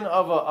patron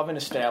of an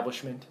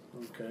establishment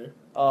Okay.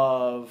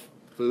 of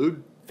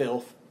Food?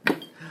 filth.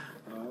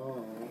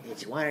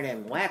 It's one of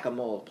them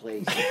whack-a-mole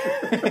places.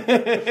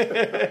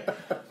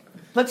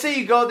 Let's say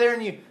you go there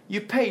and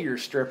you pay your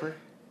stripper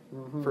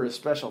for a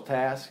special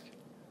task.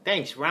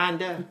 Thanks,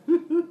 Rhonda.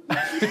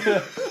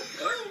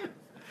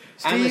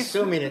 I'm Steve?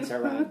 assuming it's a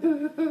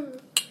Rhonda.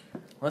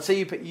 Let's say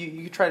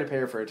you try to pay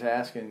her for a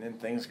task and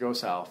things go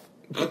south.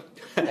 And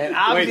Wait,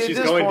 obviously she's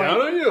at this going point,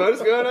 down on you? What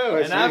is going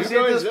on? and obviously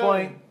at this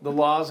point, the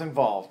law's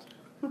involved.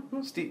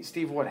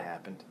 Steve, what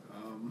happened?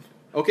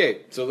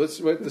 Okay, so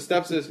what the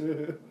steps is,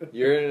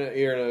 you're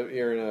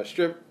in a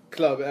strip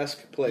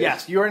club-esque place.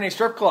 Yes, you're in a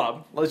strip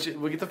club. We'll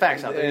get the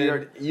facts out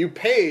there. And you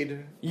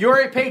paid...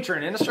 You're a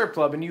patron in a strip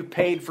club, and you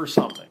paid for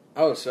something.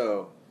 Oh,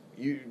 so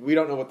we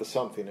don't know what the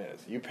something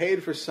is. You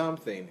paid for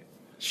something.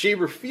 She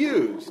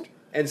refused,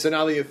 and so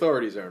now the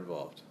authorities are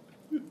involved.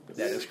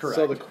 That is correct.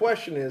 So the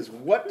question is,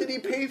 what did he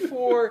pay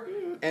for,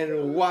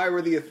 and why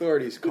were the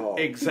authorities called?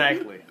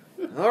 Exactly.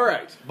 All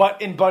right.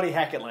 But in Buddy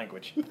Hackett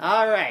language.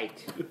 All right.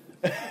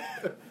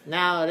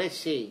 Now, let's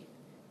see.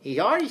 He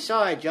already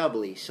saw a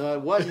jubbly, so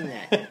it wasn't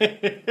that.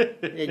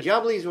 The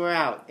jubblies were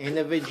out. And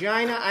the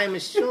vagina, I'm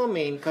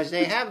assuming, because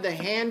they have the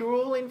hand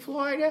rule in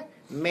Florida,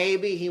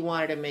 maybe he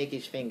wanted to make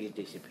his fingers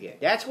disappear.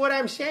 That's what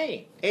I'm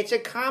saying. It's a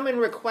common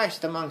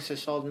request amongst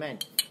us old men,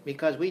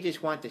 because we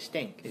just want to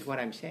stink, is what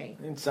I'm saying.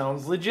 It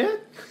sounds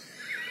legit.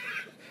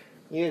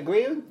 You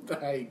agree?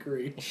 I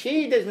agree.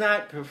 She does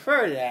not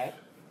prefer that,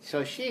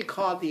 so she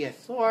called the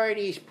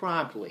authorities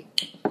promptly.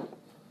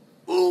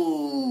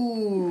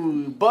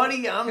 Ooh,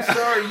 buddy, I'm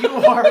sorry. You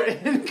are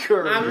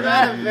incorrect. I'm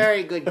not a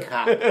very good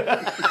cop.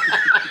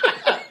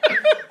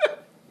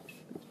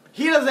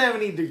 He doesn't have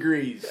any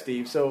degrees,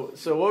 Steve. So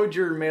what would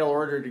your mail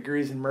order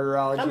degrees in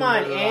murderology? Come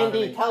and on,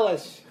 Andy, murderonomy? tell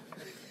us.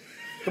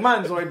 Come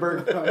on,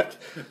 Zoidberg.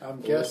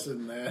 I'm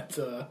guessing that,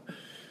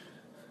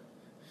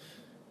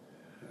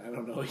 I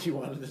don't know, he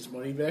wanted his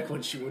money back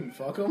when she wouldn't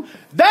fuck him?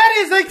 That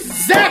is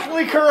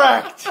exactly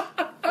correct.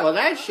 Well,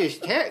 that's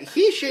just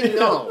he should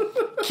know.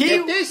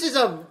 If this is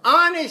an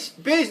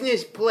honest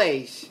business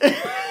place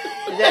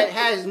that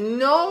has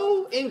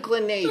no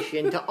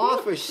inclination to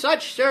offer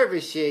such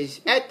services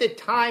at the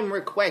time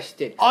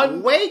requested,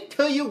 wait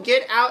till you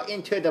get out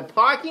into the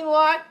parking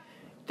lot.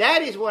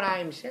 That is what I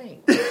am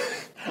saying.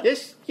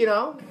 This, he's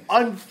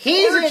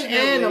an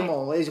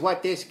animal, is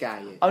what this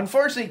guy is.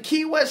 Unfortunately,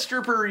 Key West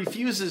stripper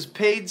refuses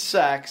paid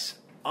sex.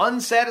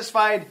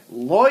 Unsatisfied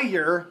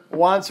lawyer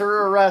wants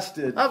her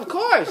arrested. Of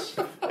course.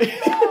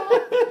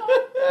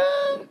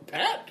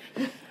 Pat.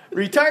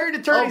 Retired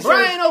attorney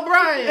O'Brien,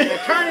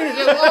 attorneys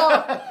at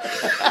law.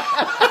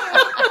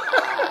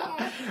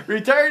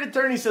 Retired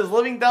attorney says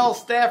Living Doll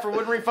staffer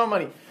wouldn't refund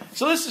money.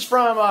 So this is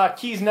from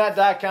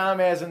keysnut.com,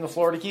 as in the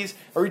Florida Keys.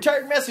 A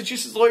retired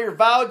Massachusetts lawyer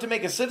vowed to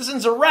make a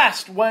citizen's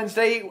arrest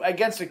Wednesday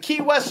against a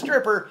Key West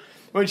stripper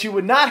when she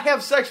would not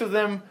have sex with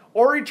him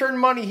or return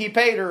money he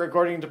paid her,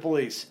 according to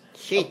police.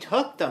 She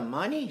took the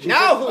money?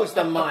 Now who's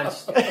the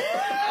monster?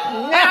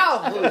 Now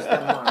who's the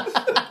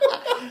monster?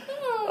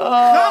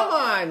 Come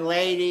on,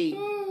 lady.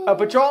 A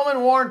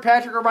patrolman warned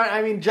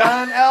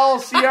John L.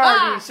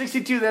 Ciardi,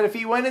 62, that if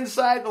he went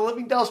inside the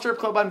Living Doll strip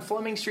club on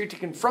Fleming Street to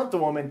confront the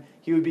woman,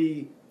 he would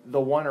be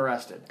the one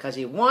arrested. Because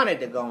he wanted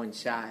to go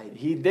inside.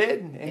 He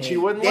did, and she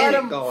wouldn't let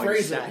him. Go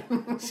inside.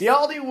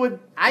 Ciardi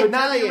would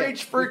not be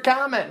reached for a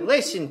comment.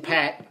 Listen,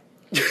 Pat.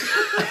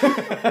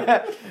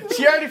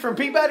 Ciardi from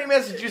Peabody,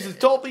 Massachusetts,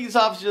 told police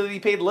officers that he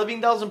paid Living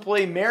Doll's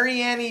employee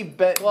Mary Annie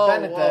Benitez.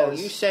 Whoa,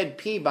 you said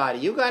Peabody.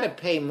 You got to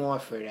pay more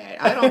for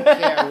that. I don't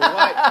care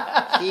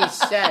what he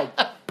said.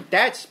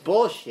 That's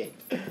bullshit.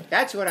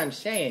 That's what I'm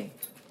saying.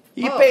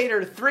 He paid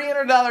her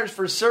 $300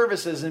 for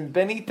services, and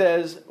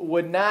Benitez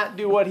would not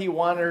do what he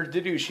wanted her to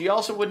do. She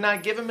also would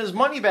not give him his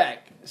money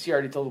back,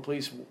 Ciardi told the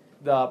police,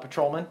 the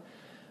patrolman.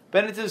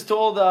 Benitez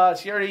told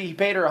Ciardi he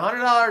paid her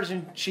 $100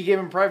 and she gave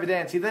him private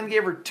dance. He then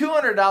gave her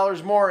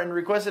 $200 more and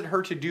requested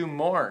her to do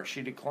more.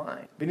 She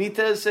declined.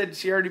 Benitez said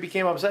Ciardi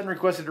became upset and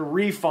requested a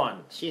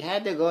refund. She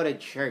had to go to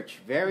church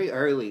very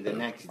early the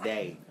next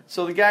day.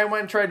 So the guy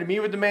went and tried to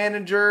meet with the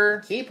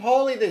manager. Keep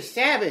holy the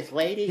Sabbath,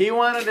 lady. He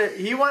wanted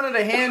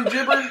a hand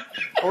jibber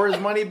or his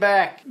money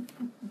back.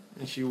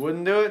 And she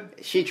wouldn't do it?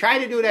 She tried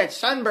to do that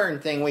sunburn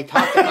thing we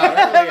talked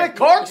about earlier. The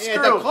corkscrew.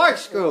 Yeah, the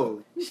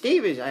corkscrew.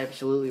 Steve is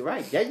absolutely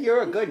right.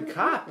 You're a good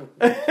cop.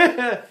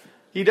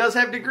 He does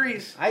have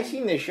degrees. I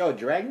seen the show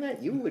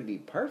Dragnet. You would be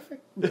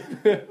perfect.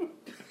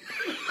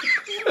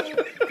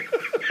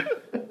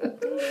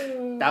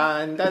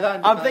 Dun, dun,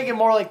 dun, I'm thinking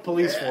more like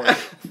police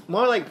force.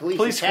 More like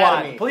police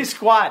squad. Police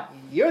squad.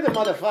 You're the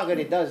motherfucker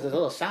that does the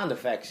little sound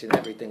effects and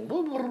everything.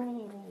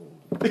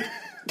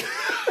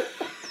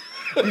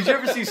 Did you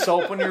ever see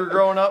Soap when you were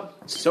growing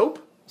up? Soap?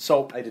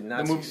 Soap. I did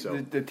not see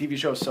Soap. The TV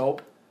show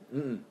Soap.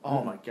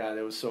 Oh my god,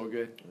 it was so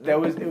good.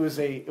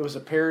 It was a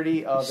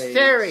parody of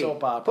a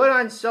soap opera. Put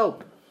on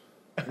Soap.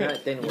 You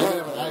have an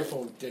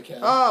iPhone, dickhead.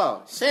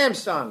 Oh,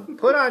 Samsung,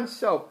 put on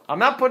Soap. I'm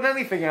not putting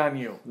anything on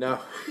you. No.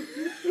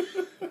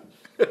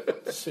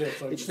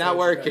 It's not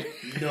working.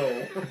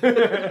 No.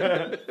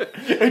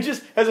 It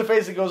just has a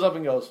face that goes up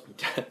and goes.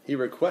 He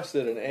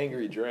requested an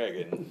angry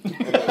dragon and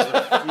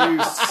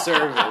refused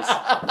service.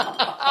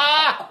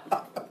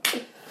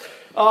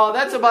 Oh,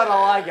 that's about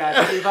all I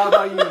got, Steve. How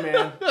about you,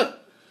 man?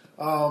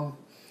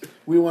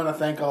 We want to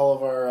thank all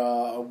of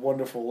our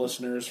wonderful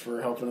listeners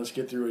for helping us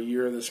get through a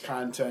year of this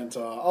content.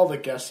 All the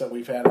guests that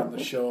we've had on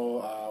the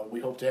show. We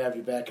hope to have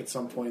you back at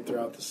some point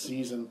throughout the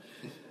season.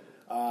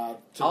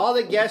 All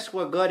the guests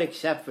were good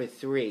except for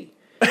 3.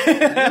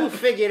 You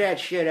figure that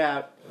shit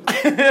out.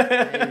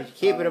 And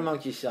keep it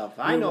amongst yourself.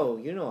 I know,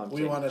 you know I'm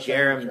saying.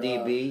 Jerem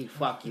DB,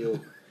 fuck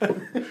you.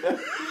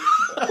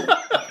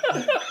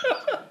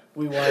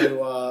 We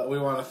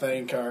want to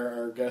thank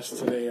our guest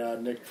today,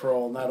 Nick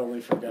Prohl, not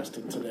only for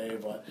guesting today,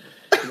 but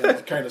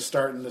kind of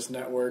starting this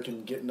network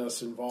and getting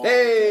us involved.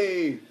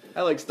 Hey,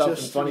 I like stuff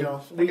and funny.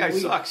 That guy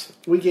sucks.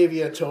 We gave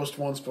you a toast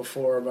once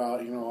before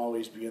about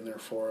always being there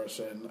for us,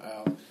 and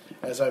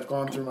as I've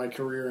gone through my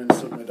career in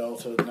Sigma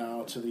Delta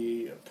now to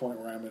the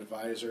point where I'm an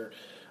advisor,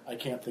 I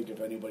can't think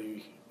of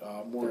anybody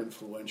more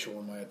influential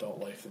in my adult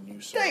life than you.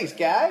 So Thanks,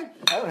 guy.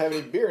 I don't have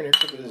any beer in here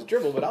except for this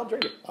dribble, but I'll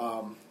drink it.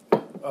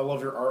 I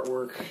love your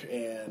artwork,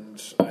 and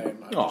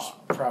I'm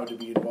just proud to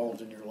be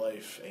involved in your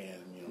life,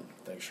 and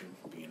thanks for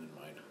being in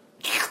mine.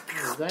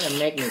 You're gonna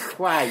make me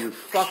cry, you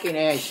fucking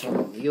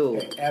asshole, you.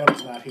 Hey,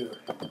 Adam's not here.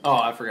 Oh,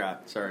 I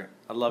forgot. Sorry.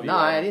 I love you. No,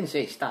 I didn't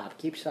say stop.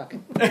 Keep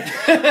sucking.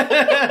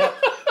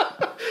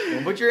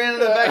 Don't put your hand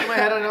in the back of my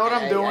head. I know what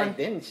I'm doing. I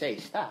didn't say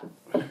stop.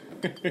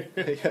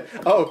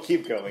 Oh,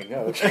 keep going.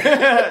 No.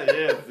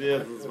 Yes,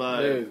 it's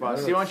fine.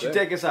 See, why don't you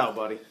take us out,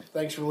 buddy?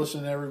 Thanks for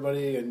listening,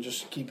 everybody, and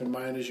just keep in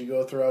mind as you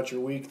go throughout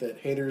your week that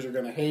haters are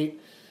going to hate,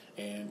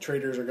 and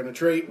traders are going to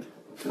trade,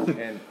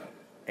 and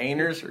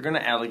ainers are going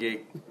to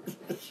alligate.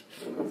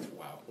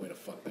 Wow, way to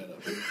fuck that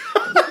up.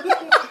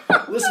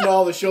 Listen to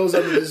all the shows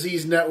on the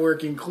Disease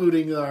Network,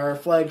 including our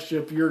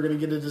flagship, You're Gonna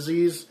Get a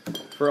Disease.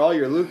 For all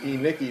your Lukey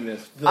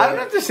Nickiness. I don't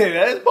have to say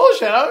that. It's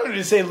bullshit. I don't have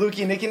to say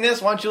Lukey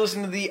Nickiness. Why don't you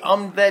listen to the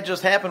That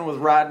Just Happened with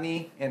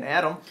Rodney and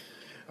Adam.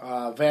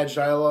 Vag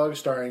Dialogue,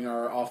 starring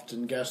our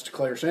often guest,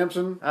 Claire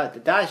Sampson. The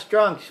Das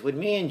Drunks with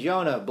me and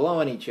Jonah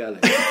blowing each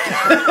other.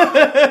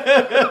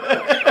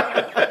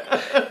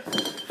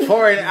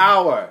 For an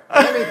hour.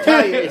 Let me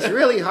tell you, it's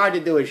really hard to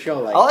do a show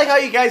like that. I like how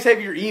you guys have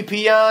your EP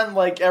on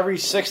like every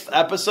 6th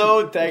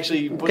episode to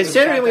actually put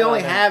considering we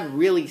only have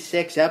really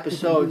 6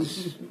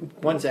 episodes,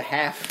 one's a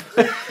half.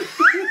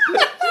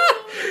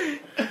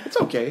 It's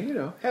okay,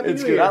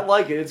 It's good. I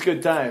like it. It's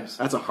good times.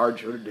 That's a hard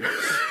show to do.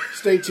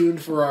 Stay tuned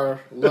for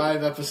our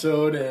live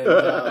episode,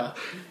 and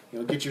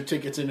get your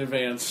tickets in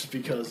advance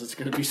because it's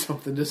going to be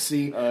something to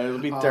see. It'll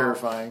be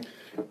terrifying.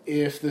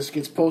 If this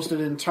gets posted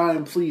in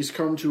time, please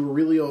come to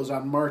Aurelio's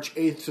on March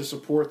 8th to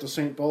support the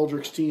St.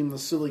 Baldrick's team, the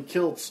Silly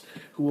Kilts,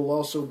 who will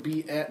also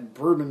be at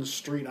Bourbon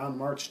Street on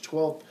March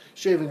 12th,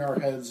 shaving our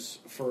heads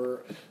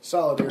for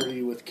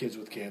solidarity with kids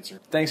with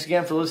cancer. Thanks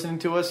again for listening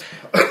to us.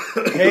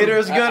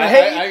 Haters gonna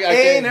hate,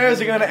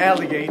 haters are gonna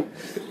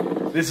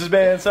alligate. This has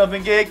been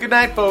Something Gay. Good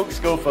night, folks.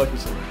 Go fuck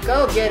yourself.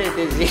 Go get a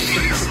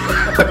disease.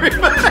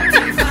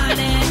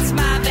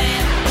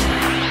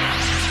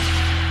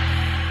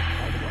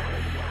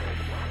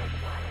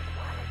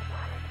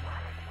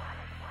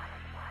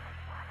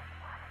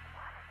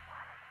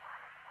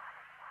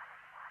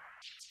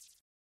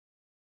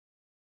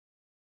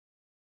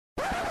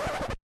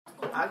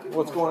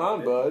 What's going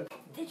on, bud?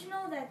 Did you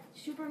know that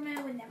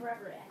Superman would never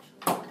ever actually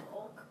beat the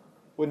Hulk?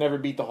 Would never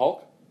beat the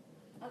Hulk?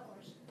 Of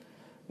course.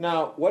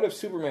 Now, what if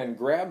Superman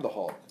grabbed the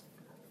Hulk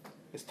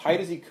as tight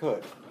as he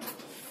could,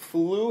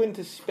 flew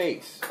into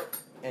space,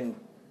 and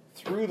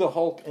threw the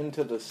Hulk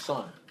into the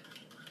sun?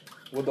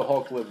 Would the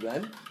Hulk live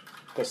then?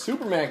 Because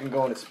Superman can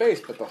go into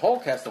space, but the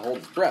Hulk has to hold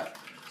his breath.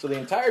 So the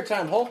entire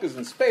time Hulk is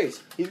in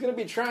space, he's going to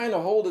be trying to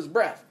hold his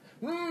breath.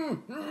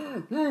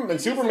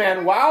 And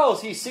Superman, while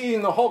he's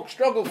seeing the Hulk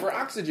struggle for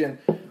oxygen,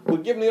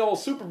 would give him the old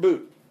super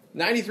boot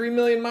 93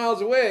 million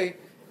miles away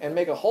and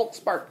make a Hulk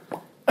spark.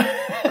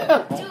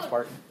 Hulk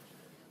spark.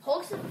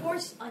 Hulk's a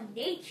force of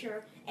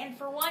nature, and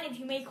for one, if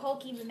you make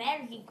Hulk even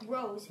madder, he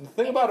grows. The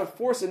thing about a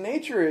force of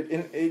nature,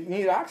 it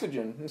needs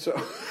oxygen. And so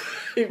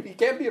if he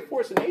can't be a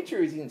force of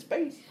nature, he's in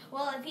space.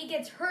 Well, if he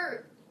gets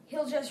hurt,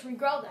 he'll just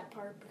regrow that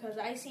part, because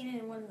I've seen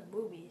it in one of the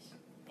movies.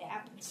 It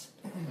happens.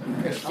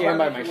 I stand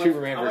by my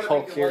Superman versus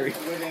Hulk theory.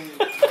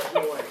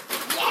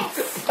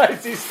 Yes! I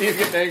see Steve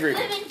getting angry.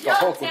 Living The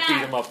Hulk would joke beat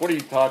time. him up. What are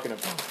you talking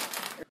about?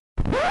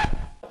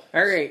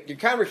 All right, the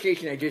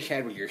conversation I just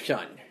had with your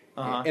son.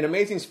 In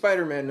Amazing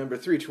Spider-Man number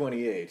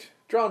 328,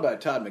 drawn by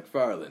Todd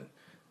McFarlane,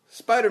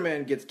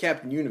 Spider-Man gets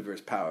Captain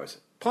Universe powers,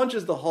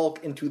 punches the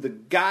Hulk into the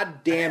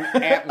goddamn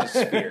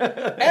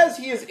atmosphere. As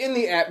he is in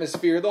the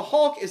atmosphere, the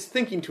Hulk is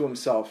thinking to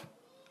himself,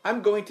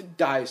 I'm going to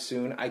die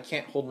soon. I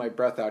can't hold my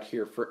breath out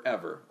here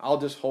forever. I'll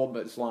just hold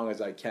it as long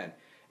as I can.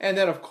 And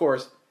then, of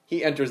course,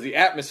 he enters the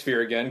atmosphere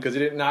again because it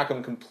didn't knock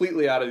him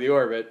completely out of the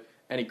orbit,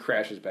 and he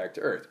crashes back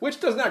to Earth, which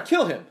does not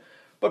kill him.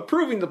 But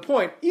proving the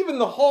point, even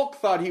the Hulk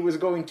thought he was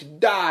going to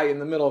die in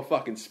the middle of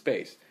fucking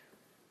space.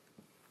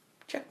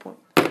 Checkpoint.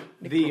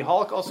 The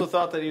Hulk also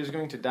thought that he was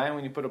going to die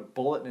when he put a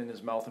bullet in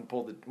his mouth and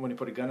when he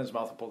put a gun in his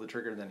mouth and pulled the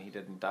trigger, then he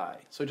didn't die.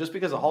 So just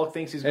because the Hulk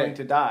thinks he's going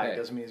to die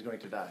doesn't mean he's going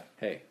to die.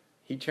 Hey,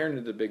 he turned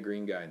into the big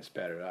green guy and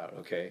spat it out,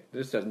 okay?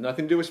 This has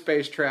nothing to do with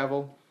space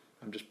travel.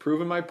 I'm just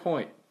proving my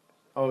point.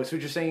 Oh, so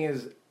what you're saying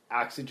is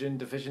oxygen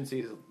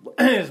deficiency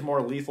is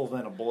more lethal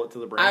than a bullet to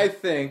the brain? I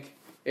think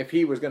if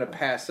he was going to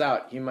pass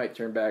out, he might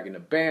turn back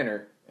into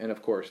Banner and,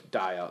 of course,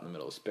 die out in the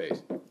middle of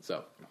space.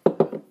 So,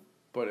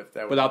 but if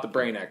that was, without the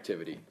brain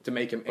activity to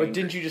make him angry. But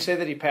didn't you just say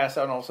that he passed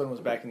out and all of a sudden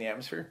was back in the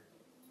atmosphere?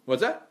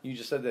 What's that? You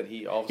just said that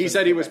he all of a He sudden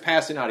said he was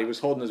passing out. He was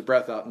holding his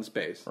breath out in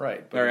space.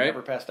 Right, but all he right?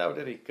 never passed out,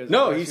 did he?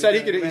 No, he said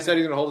he could. He said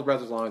he's going to hold his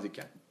breath as long as he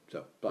can.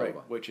 So, blah, right,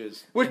 blah, blah.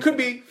 which could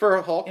be for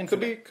a Hulk.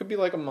 Infinite. Could be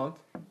like a month.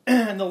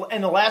 And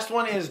the last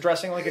one is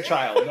dressing like a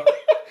child.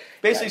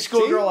 Basically,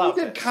 schoolgirl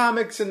outfit. We did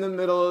comics in the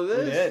middle of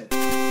this. We did.